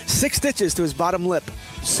face. 6 stitches to his bottom lip.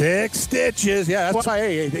 6 stitches. Yeah, that's why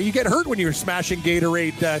you get hurt when you're smashing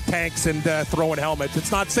Gatorade tanks and throwing helmets.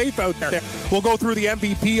 It's not safe out there. We'll go through the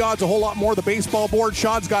MVP odds, a whole lot more. The baseball board,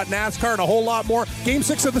 Sean's got NASCAR, and a whole lot more. Game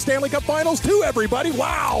 6 of the Stanley Cup Finals, too, everybody.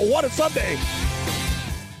 Wow, what a Sunday.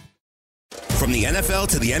 From the NFL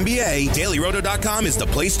to the NBA, DailyRoto.com is the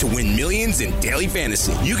place to win millions in daily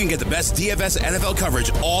fantasy. You can get the best DFS NFL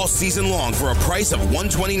coverage all season long for a price of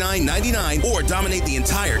 $129.99, or dominate the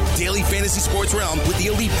entire daily fantasy sports realm with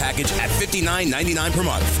the Elite Package at $59.99 per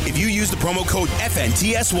month. If you use the promo code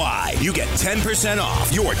FNTSY, you get 10%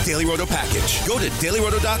 off your Daily Roto package. Go to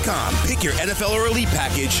DailyRoto.com, pick your NFL or Elite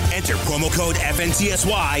Package, enter promo code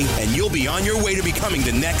FNTSY, and you'll be on your way to becoming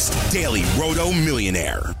the next Daily Roto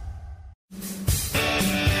millionaire.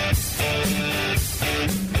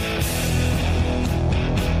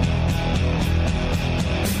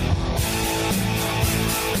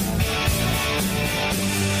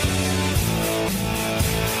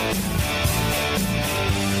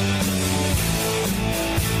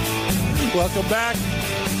 Welcome back.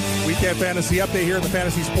 Weekend Fantasy Update here in the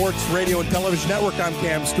Fantasy Sports Radio and Television Network. I'm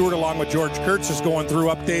Cam Stewart along with George Kurtz, just going through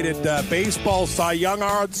updated baseball, Cy Young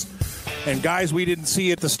odds, and guys we didn't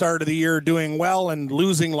see at the start of the year doing well and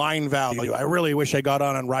losing line value. I really wish I got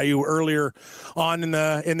on Ryu earlier on in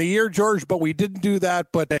the year, George, but we didn't do that.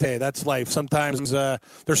 But hey, that's life. Sometimes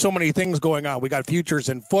there's so many things going on. We got futures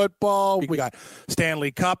in football. We got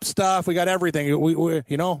Stanley Cup stuff. We got everything. We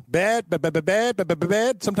bad.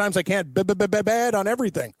 Sometimes I can't bad on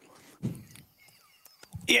everything.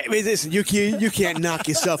 Yeah, I mean, listen, you can't knock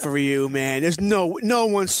yourself a Ryu, man. There's no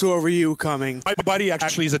one saw Ryu coming. My buddy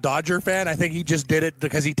actually is a Dodger fan. I think he just did it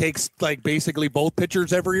because he takes like basically both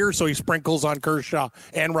pitchers every year, so he sprinkles on Kershaw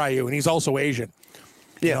and Ryu, and he's also Asian.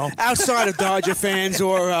 Yeah, outside of Dodger fans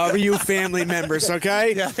or Ryu family members,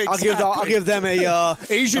 okay? Yeah, exactly. I'll give them a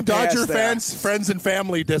Asian Dodger fans, friends and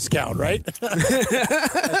family discount, right?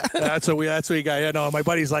 That's what we got. You know, my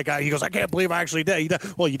buddy's like, he goes, I can't believe I actually did.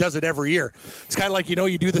 He does it every year. It's kind of like, you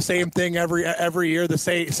do the same thing every year, the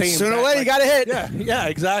same. Sooner or later, you got to hit. Yeah,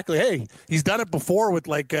 exactly. Hey, he's done it before with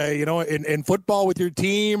like, in football with your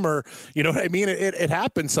team, or you know what I mean. It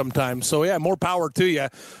happens sometimes. So yeah, more power to you.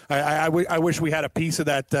 I wish we had a piece of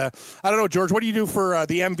that. I don't know, George, what do you do for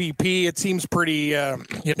the MVP? It seems pretty,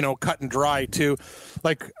 cut and dry, too.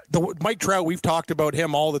 Like Mike Trout, we've talked about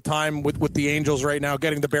him all the time with the Angels right now,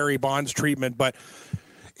 getting the Barry Bonds treatment. But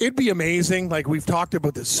it'd be amazing. Like, we've talked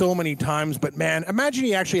about this so many times. But, man, imagine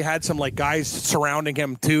he actually had some, like, guys surrounding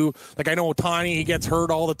him, too. Like, I know Ohtani, he gets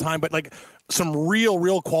hurt all the time. But, like, some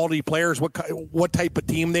real quality players, what type of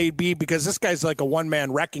team they'd be, because this guy's like a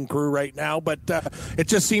one-man wrecking crew right now, but it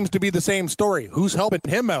just seems to be the same story. Who's helping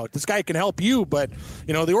him out? This guy can help you, but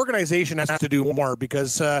the organization has to do more,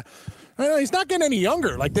 because he's not getting any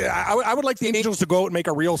younger. Like I would like the Angels to go out and make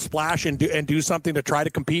a real splash and do something to try to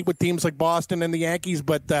compete with teams like Boston and the Yankees,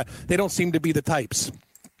 but they don't seem to be the types.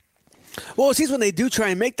 Well, it seems when they do try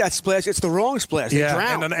and make that splash, it's the wrong splash.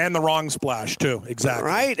 Yeah, and the wrong splash too. Exactly.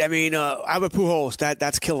 Right. I mean, Albert Pujols,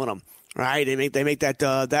 that's killing him. Right. They make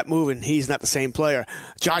that move, and he's not the same player.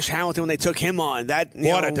 Josh Hamilton, when they took him on,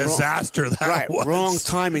 what a disaster that was. Wrong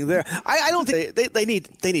timing there. I don't think they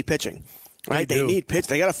need pitching. Right. They need pitch.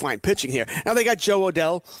 They got to find pitching here. Now they got Joe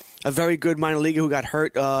Odell, a very good minor leaguer who got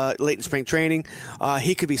hurt late in spring training.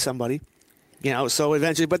 He could be somebody. So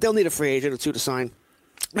eventually, but they'll need a free agent or two to sign.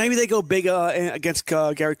 Maybe they go big against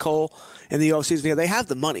Garrett Cole in the offseason. They have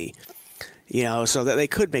the money, so that they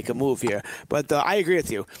could make a move here. But I agree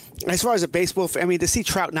with you. As far as the baseball, to see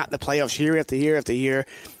Trout not in the playoffs year after year after year,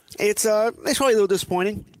 it's probably a little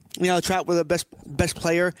disappointing. Trout was the best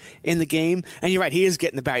player in the game, and you're right, he is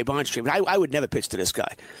getting the Barry Bonds treatment. I would never pitch to this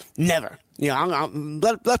guy, never.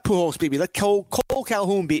 Let Pujols beat me. Let Cole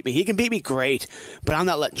Calhoun beat me. He can beat me, great, but I'm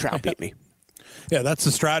not letting Trout beat me. Yeah, that's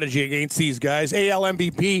the strategy against these guys. AL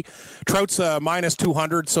MVP, Trout's minus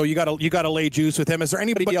 200, so you got to lay juice with him. Is there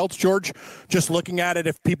anybody else, George? Just looking at it,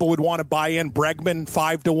 if people would want to buy in, Bregman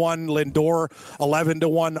 5-1, Lindor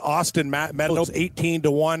 11-1, Austin Meadows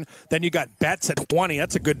 18-1. Then you got Betts at 20.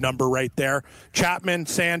 That's a good number right there. Chapman,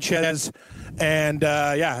 Sanchez, and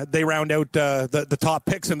they round out the top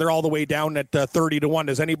picks, and they're all the way down at 30-1.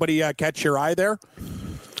 Does anybody catch your eye there?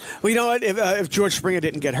 Well, you know what? If George Springer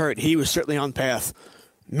didn't get hurt, he was certainly on path.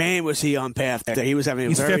 Man, was he on path. He was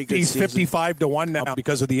having a very good season. He's 55-1 now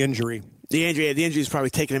because of the injury. The injury is probably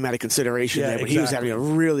taking him out of consideration there, but exactly. He was having a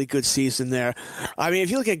really good season there. I mean, if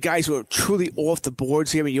you look at guys who are truly off the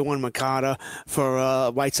boards here, Yohan Moncada for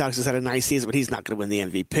White Sox has had a nice season, but he's not going to win the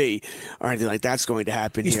MVP or anything like that's going to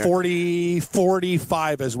happen He's here.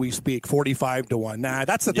 45 as we speak, 45-1. Nah,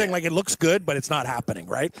 that's the thing. Like, it looks good, but it's not happening,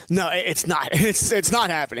 right? No, it's not. It's not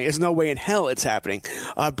happening. There's no way in hell it's happening.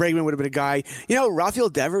 Bregman would have been a guy. Rafael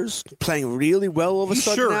Devers playing really well all of a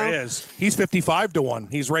sudden now. He sure is. He's 55-1.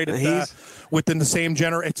 He's right at within the same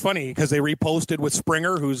generation. It's funny because they reposted with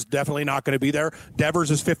Springer, who's definitely not going to be there.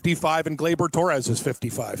 Devers is 55 and Gleyber Torres is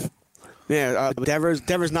 55. Yeah, Devers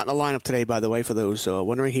not in the lineup today, by the way, for those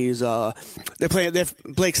wondering. He's they're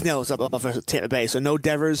Blake Snell's up for Tampa Bay, so no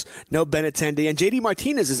Devers, no Benintendi, and JD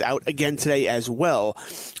Martinez is out again today as well.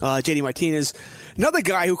 JD Martinez, another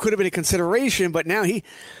guy who could have been a consideration, but now I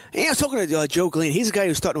was talking to Joe Glean. He's a guy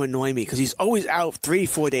who's starting to annoy me because he's always out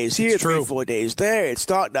 3-4 days here, 3-4 days there. It's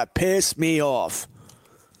starting to piss me off.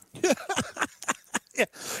 Yeah. You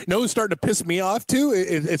know who's starting to piss me off too?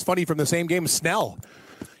 It's funny, from the same game, Snell.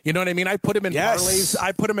 You know what I mean? I put him in parlays.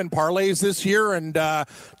 I put him in parlays this year, and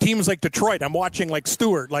teams like Detroit. I'm watching like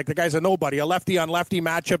Stewart, like the guy's a nobody, a lefty on lefty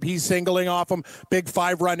matchup. He's singling off him, big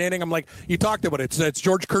 5-run inning. I'm like, you talked about it. It's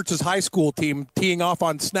George Kurtz's high school team teeing off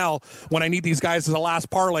on Snell when I need these guys as a last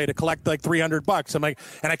parlay to collect like $300. I'm like,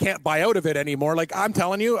 and I can't buy out of it anymore. Like, I'm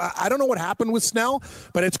telling you, I don't know what happened with Snell,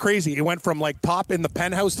 but it's crazy. It went from like top in the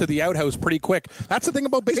penthouse to the outhouse pretty quick. That's the thing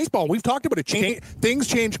about baseball. We've talked about it. Things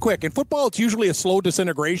change quick. In football, it's usually a slow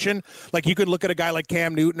disintegration. Like, you could look at a guy like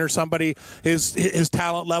Cam Newton or somebody, his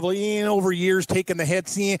talent level, over years taking the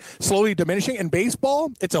hits, slowly diminishing. In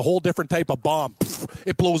baseball, it's a whole different type of bomb.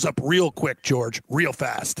 It blows up real quick, George, real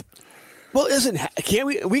fast. Well,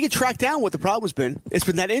 we can track down what the problem's been. It's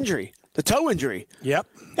been that injury, the toe injury. Yep.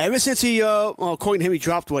 Ever since he, according to him, he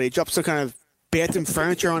dropped some kind of bathroom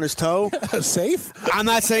furniture on his toe. A safe? I'm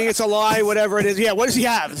not saying it's a lie, whatever it is. Yeah, what does he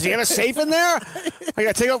have? Does he have a safe in there? I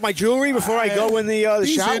got to take off my jewelry before I go in the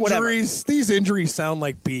shot? These injuries sound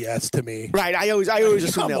like BS to me. Right, I always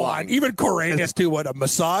assume they're lying. Even Correa too. What, a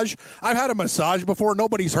massage? I've had a massage before.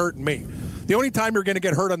 Nobody's hurting me. The only time you're going to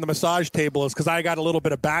get hurt on the massage table is because I got a little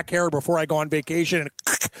bit of back hair before I go on vacation, and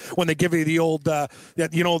when they give you the old, the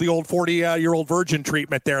old 40-year-old virgin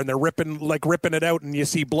treatment there, and they're ripping it out, and you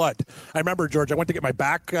see blood. I remember, George, I went to get my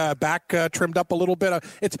back trimmed up a little bit.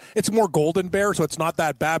 It's more Golden Bear, so it's not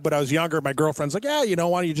that bad. But I was younger. My girlfriend's like, yeah,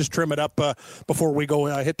 why don't you just trim it up before we go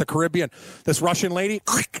hit the Caribbean? This Russian lady,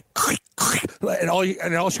 and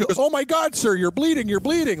all she goes, oh my God, sir, you're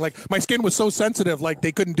bleeding. Like, my skin was so sensitive, like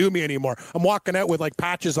they couldn't do me anymore. I'm walking out with like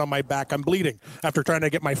patches on my back. I'm bleeding after trying to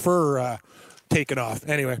get my fur taken off.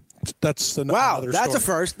 Anyway, that's another that's story. a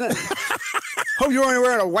first. Hope you're only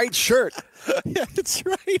wearing a white shirt. Yeah, that's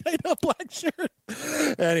right. I know, black shirt.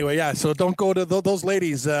 Anyway, yeah, so don't go to those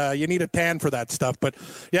ladies. You need a tan for that stuff. But,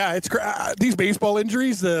 yeah, it's these baseball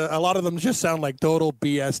injuries, a lot of them just sound like total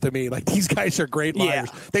BS to me. Like, these guys are great liars.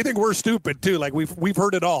 Yeah. They think we're stupid, too. Like, we've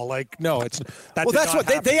heard it all. Like, no, it's that. Well, that's what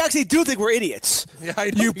they actually do think we're idiots. Yeah, I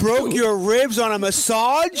know you broke your ribs on a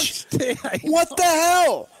massage? What the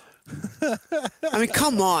hell? I mean,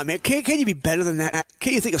 come on, man. Can't you be better than that?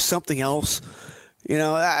 Can't you think of something else?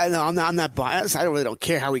 I'm not biased. I really don't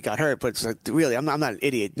care how he got hurt, but it's like, really, I'm not an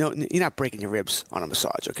idiot. No, you're not breaking your ribs on a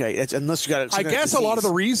massage, okay? Unless you got. I guess a lot of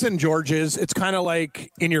the reason, George, is it's kind of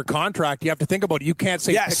like in your contract. You have to think about it. You can't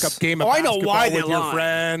say pick up game of basketball with your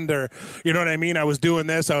friend, or you know what I mean. I was doing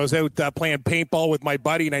this. I was out playing paintball with my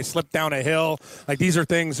buddy, and I slipped down a hill. Like, these are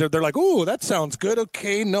things that they're like, "Ooh, that sounds good.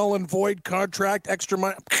 Okay, null and void contract, extra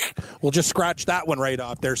money." We'll just scratch that one right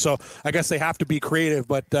off there. So I guess they have to be creative,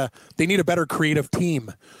 but they need a better creative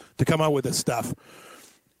team to come out with this stuff.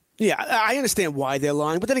 Yeah, I understand why they're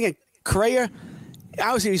lying, but then again, Correa,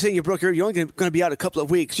 obviously, you're saying you broke your, you're only going to be out a couple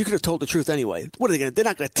of weeks. You could have told the truth anyway. What are they going to? They're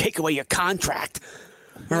not going to take away your contract.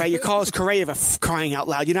 All right, you call us Correa for crying out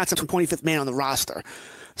loud. You're not some 25th man on the roster.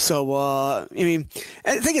 So, I mean,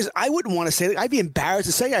 and the thing is, I wouldn't want to say, I'd be embarrassed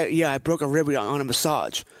to say, I broke a rib on a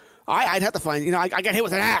massage. I'd have to find, I got hit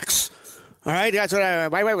with an axe. All right, that's what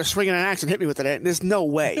my wife was swinging an axe and hit me with it. There's no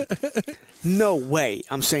way, no way.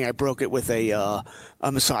 I'm saying I broke it with a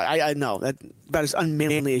massage. I know that's about as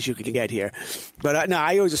unmanly as you could get here. But no,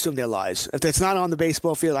 I always assume they're lies. If it's not on the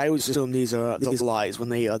baseball field, I always assume these are lies when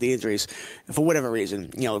the injuries, for whatever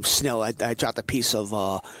reason. Snell. I dropped a piece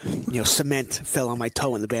of cement, fell on my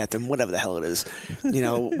toe in the bathroom, whatever the hell it is,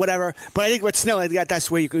 whatever. But I think with Snell, that's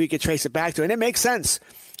where you could trace it back to, and it makes sense.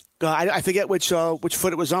 I forget which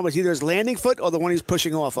foot it was on. It was either his landing foot or the one he's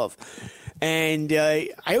pushing off of. And I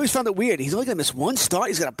always found it weird. He's only going to miss one start.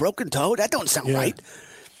 He's got a broken toe. That don't sound right.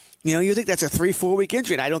 You think that's a 3-4 week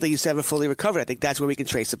injury, and I don't think he's ever fully recovered. I think that's where we can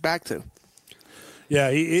trace it back to. Yeah,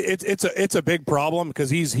 it's a big problem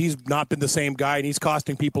because he's not been the same guy, and he's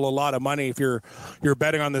costing people a lot of money if you're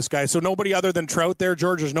betting on this guy. So nobody other than Trout there,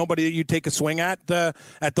 George. There's nobody that you take a swing at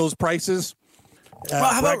those prices.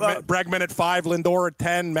 Bregman at 5, Lindor at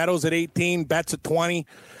 10, Meadows at 18, Betts at 20.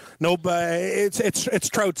 It's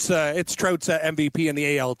Trout's MVP in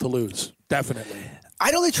the AL to lose, definitely.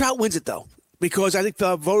 I don't think Trout wins it though, because I think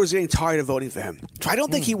the voters are getting tired of voting for him. I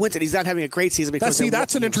don't think he wins it. He's not having a great season because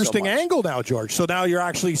that's an interesting angle now, George. So now you're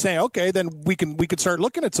actually saying, okay, then we could start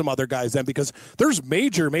looking at some other guys then, because there's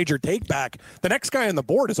major take back. The next guy on the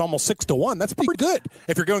board is almost 6-1. That's pretty good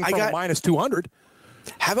if you're going from a minus 200.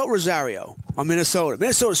 How about Rosario on Minnesota?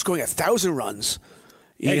 Minnesota's scoring 1,000 runs.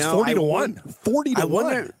 He's 40-1.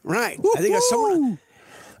 40-1. Right. Woo-hoo! I think that's someone.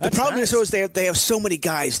 The problem is they have so many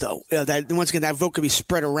guys though that once again that vote could be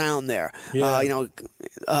spread around there. Yeah.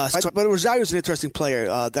 But Rosario's an interesting player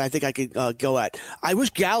that I think I could go at. I wish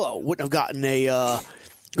Gallo wouldn't have gotten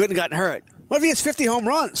hurt. What if he has 50 home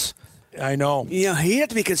runs? I know. He'd have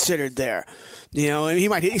to be considered there. And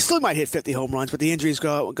he still might hit 50 home runs, but the injury's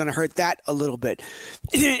going to hurt that a little bit.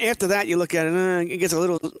 After that, you look at it gets a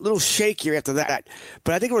little shakier after that.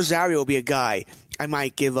 But I think Rosario will be a guy I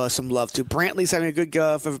might give some love to. Brantley's having a good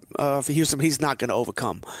for Houston. But he's not going to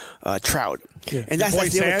overcome Trout. Yeah. And that's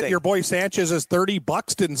the other thing. Your boy Sanchez is 30.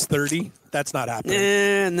 Buxton's 30. That's not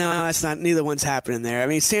happening. No, that's not. Neither one's happening there. I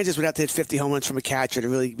mean, Sanchez would have to hit 50 home runs from a catcher to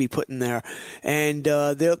really be put in there. And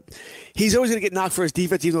he's always going to get knocked for his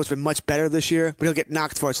defense, even though it's been much better this year. But he'll get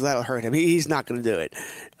knocked for it, so that'll hurt him. He's not going to do it.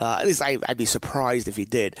 At least I'd be surprised if he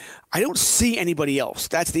did. I don't see anybody else.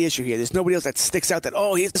 That's the issue here. There's nobody else that sticks out that,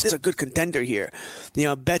 this is a good contender here.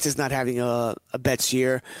 Betts is not having a Betts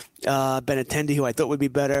year. Benintendi, who I thought would be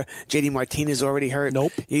better. JD Martinez already hurt.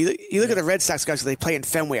 Nope. You look at the Red Sox guys, they play in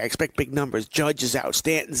Fenway. I expect big numbers. Judge is out.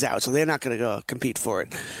 Stanton's out, so they're not going to compete for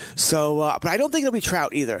it. So, but I don't think it'll be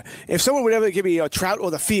Trout either. If someone would ever give me Trout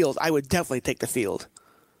or the field, I would definitely take the field.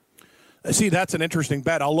 See, that's an interesting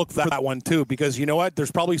bet. I'll look for that one too, because you know what?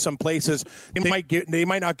 There's probably some places they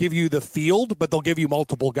might not give you the field, but they'll give you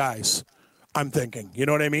multiple guys. I'm thinking, you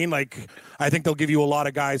know what I mean? Like, I think they'll give you a lot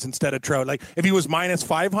of guys instead of Trout. Like, if he was minus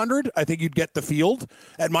 500, I think you'd get the field.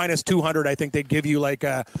 At minus 200, I think they'd give you like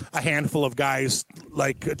a handful of guys,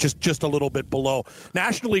 like just a little bit below.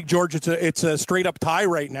 National League, George, it's a straight up tie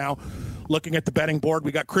right now. Looking at the betting board,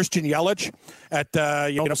 we got Christian Yelich at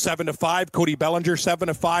 7-5, Cody Bellinger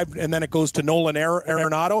 7-5, and then it goes to Nolan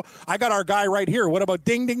Arenado. I got our guy right here. What about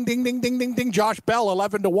ding ding ding ding ding ding ding? Josh Bell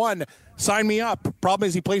 11-1. Sign me up. Problem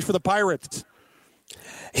is he plays for the Pirates.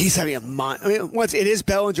 He's having once it is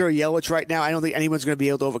Bellinger or Yelich right now. I don't think anyone's going to be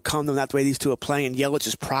able to overcome them. That's the way these two are playing. And Yelich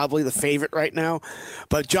is probably the favorite right now.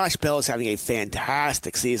 But Josh Bell is having a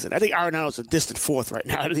fantastic season. I think Arenado's a distant fourth right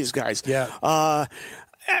now out of these guys. Yeah.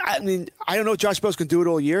 I mean, I don't know if Josh Bell's can do it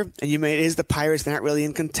all year. And it is the Pirates. They're not really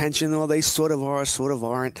in contention. Well, they sort of are, sort of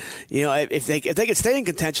aren't. If they could stay in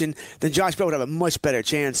contention, then Josh Bell would have a much better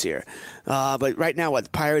chance here. But right now, the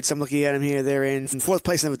Pirates, I'm looking at them here. They're in fourth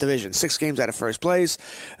place in the division, 6 games out of first place.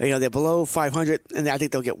 They're below 500, and I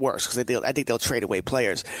think they'll get worse because I think they'll trade away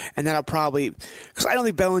players. And that'll probably, because I don't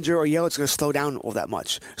think Bellinger or Yelich is going to slow down all that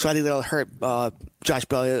much. So I think that'll hurt Josh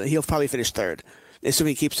Bell. He'll probably finish third.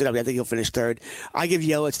 Assuming he keeps it up, I think he'll finish third. I give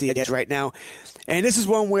Yelich the edge right now. And this is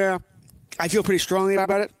one where I feel pretty strongly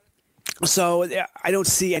about it. So I don't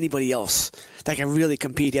see anybody else that can really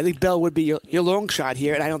compete. I think Bell would be your long shot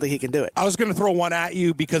here, and I don't think he can do it. I was going to throw one at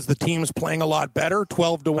you because the team's playing a lot better.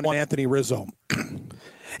 12-1 Anthony Rizzo.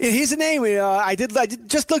 Yeah, he's a name. I did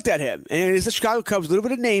just looked at him, and it's the Chicago Cubs. A little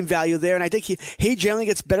bit of name value there, and I think he generally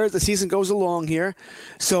gets better as the season goes along here.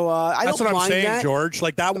 So I that's don't what I'm mind saying, that. George.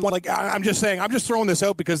 Like that one. Like I'm just saying. I'm just throwing this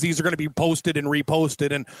out because these are going to be posted and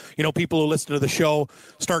reposted, and people who listen to the show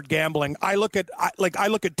start gambling. I look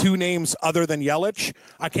at two names other than Yelich.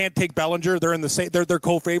 I can't take Bellinger. They're in the same. They're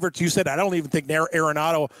co-favorites. You said I don't even think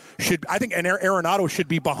Arenado should. I think Arenado should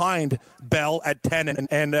be behind Bell at 10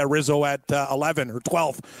 and Rizzo at 11 or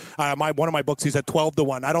 12. One of my books, he's at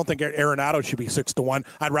 12-1. I don't think Arenado should be 6-1.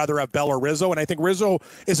 I'd rather have Bell or Rizzo, and I think Rizzo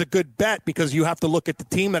is a good bet because you have to look at the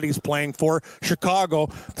team that he's playing for, Chicago,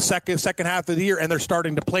 the second half of the year, and they're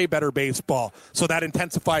starting to play better baseball. So that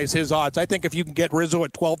intensifies his odds. I think if you can get Rizzo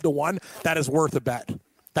at 12-1, that is worth a bet.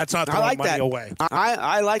 That's not throwing money away.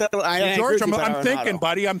 I like that. George, I'm thinking,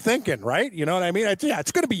 buddy. I'm thinking, right? You know what I mean?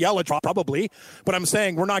 It's going to be Yelich probably, but I'm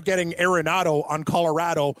saying we're not getting Arenado on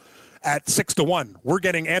Colorado at 6-1. We're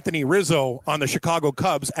getting Anthony Rizzo on the Chicago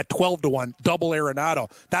Cubs at 12-1, double Arenado.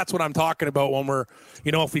 That's what I'm talking about when we're,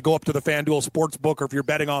 if we go up to the FanDuel Sportsbook or if you're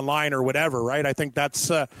betting online or whatever, right? I think that's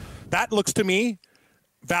that looks to me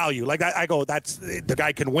value. Like I go, that's the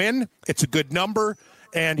guy can win. It's a good number.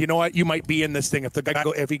 And you know what? You might be in this thing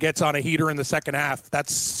if he gets on a heater in the second half.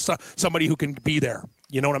 That's somebody who can be there.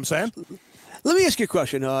 You know what I'm saying? Let me ask you a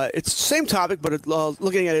question. It's the same topic, but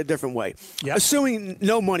looking at it a different way. Yep. Assuming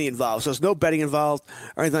no money involved, so there's no betting involved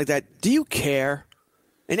or anything like that, do you care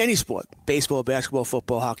in any sport, baseball, basketball,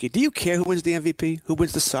 football, hockey, do you care who wins the MVP, who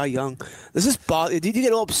wins the Cy Young? Does this bother you? Do you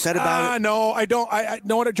get all upset about it? No, I don't. I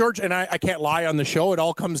know what, George, and I can't lie on the show. It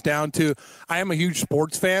all comes down to I am a huge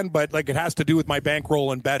sports fan, but it has to do with my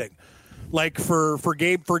bankroll and betting. Like for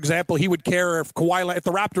Gabe, for example, he would care if if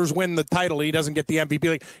the Raptors win the title, he doesn't get the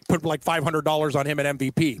MVP. Put $500 on him at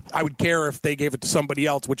MVP. I would care if they gave it to somebody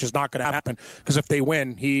else, which is not going to happen because if they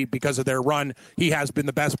win, because of their run, he has been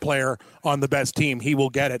the best player on the best team. He will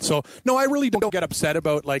get it. So no, I really don't get upset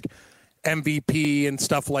about MVP and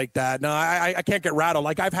stuff like that. No, I can't get rattled.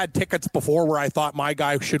 I've had tickets before where I thought my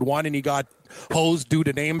guy should win and he got hosed due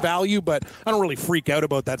to name value, but I don't really freak out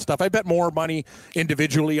about that stuff. I bet more money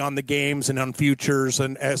individually on the games and on futures,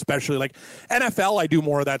 and especially NFL, I do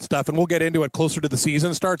more of that stuff, and we'll get into it closer to the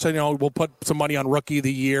season starts. And we'll put some money on rookie of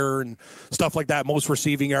the year and stuff like that, most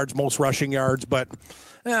receiving yards, most rushing yards, but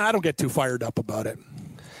I don't get too fired up about it.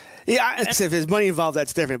 Yeah, if there's money involved,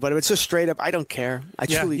 that's different. But if it's just straight up, I don't care. I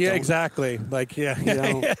truly don't. Yeah, exactly. I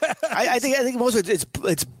think most of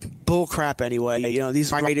it's bull crap anyway.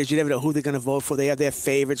 These writers, you never know who they're going to vote for. They have their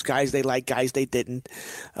favorites, guys they like, guys they didn't.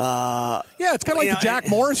 It's kind of like the Jack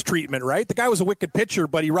Morris treatment, right? The guy was a wicked pitcher,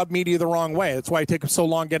 but he rubbed media the wrong way. That's why it takes him so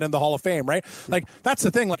long to get in the Hall of Fame, right? That's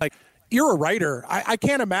the thing. You're a writer. I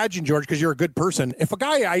can't imagine, George, because you're a good person. If a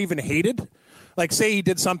guy I even hated, say he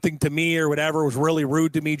did something to me or whatever, was really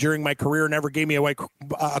rude to me during my career, never gave me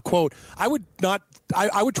a quote, I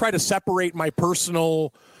would try to separate my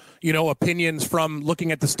personal, opinions from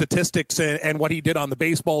looking at the statistics and what he did on the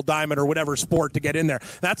baseball diamond or whatever sport to get in there.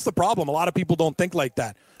 That's the problem. A lot of people don't think like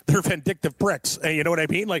that. They're vindictive pricks. You know what I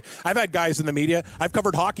mean? I've had guys in the media. I've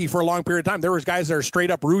covered hockey for a long period of time. There was guys that are straight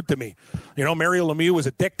up rude to me. Mario Lemieux was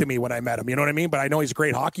a dick to me when I met him. You know what I mean? But I know he's a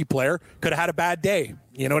great hockey player. Could have had a bad day.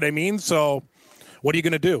 You know what I mean? So what are you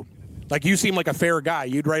going to do? You seem like a fair guy.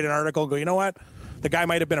 You'd write an article and go, you know what? The guy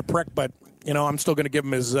might have been a prick, but, I'm still going to give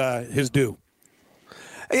him his due.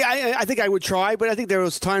 Yeah, I think I would try, but I think there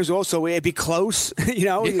was times also where it'd be close,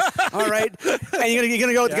 all right, and you're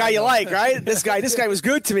gonna go with the guy you like, right? This guy was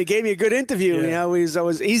good to me, gave me a good interview, it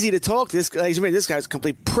was easy to talk to. This guy's a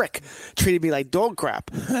complete prick, treated me like dog crap,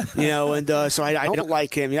 and so I don't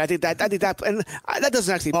like him. I think that, and that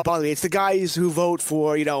doesn't actually bother me. It's the guys who vote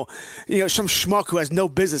for, some schmuck who has no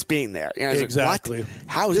business being there. Exactly.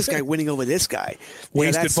 How is this guy winning over this guy?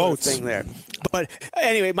 Wasted votes. Thing there. But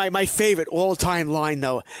anyway, my favorite all-time line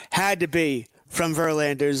though had to be from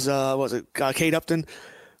Verlander's Kate Upton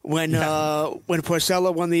when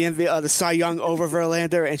Porcello won the Cy Young over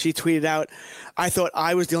Verlander, and she tweeted out, "I thought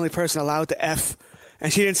I was the only person allowed to F."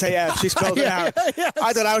 And she didn't say F. She spelled it out. Yes.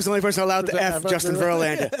 I thought I was the only person allowed to F Justin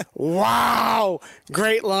Verlander. Wow.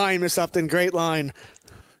 Great line, Miss Upton. Great line.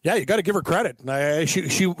 Yeah, you got to give her credit.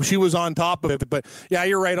 She was on top of it. But, yeah,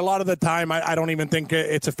 you're right. A lot of the time, I don't even think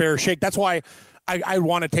it's a fair shake. That's why I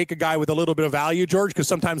want to take a guy with a little bit of value, George, because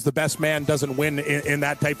sometimes the best man doesn't win in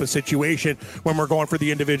that type of situation when we're going for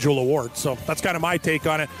the individual award. So that's kind of my take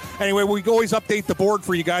on it. Anyway, we always update the board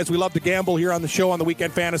for you guys. We love to gamble here on the show on the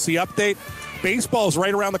Weekend Fantasy Update. Baseball's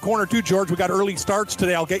right around the corner, too, George. We got early starts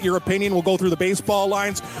today. I'll get your opinion. We'll go through the baseball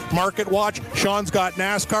lines, market watch. Sean's got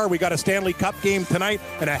NASCAR. We got a Stanley Cup game tonight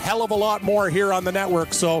and a hell of a lot more here on the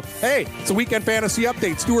network. So, hey, it's a Weekend Fantasy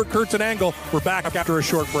Update. Stuart, Kurtz, and Angle. We're back after a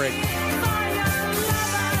short break.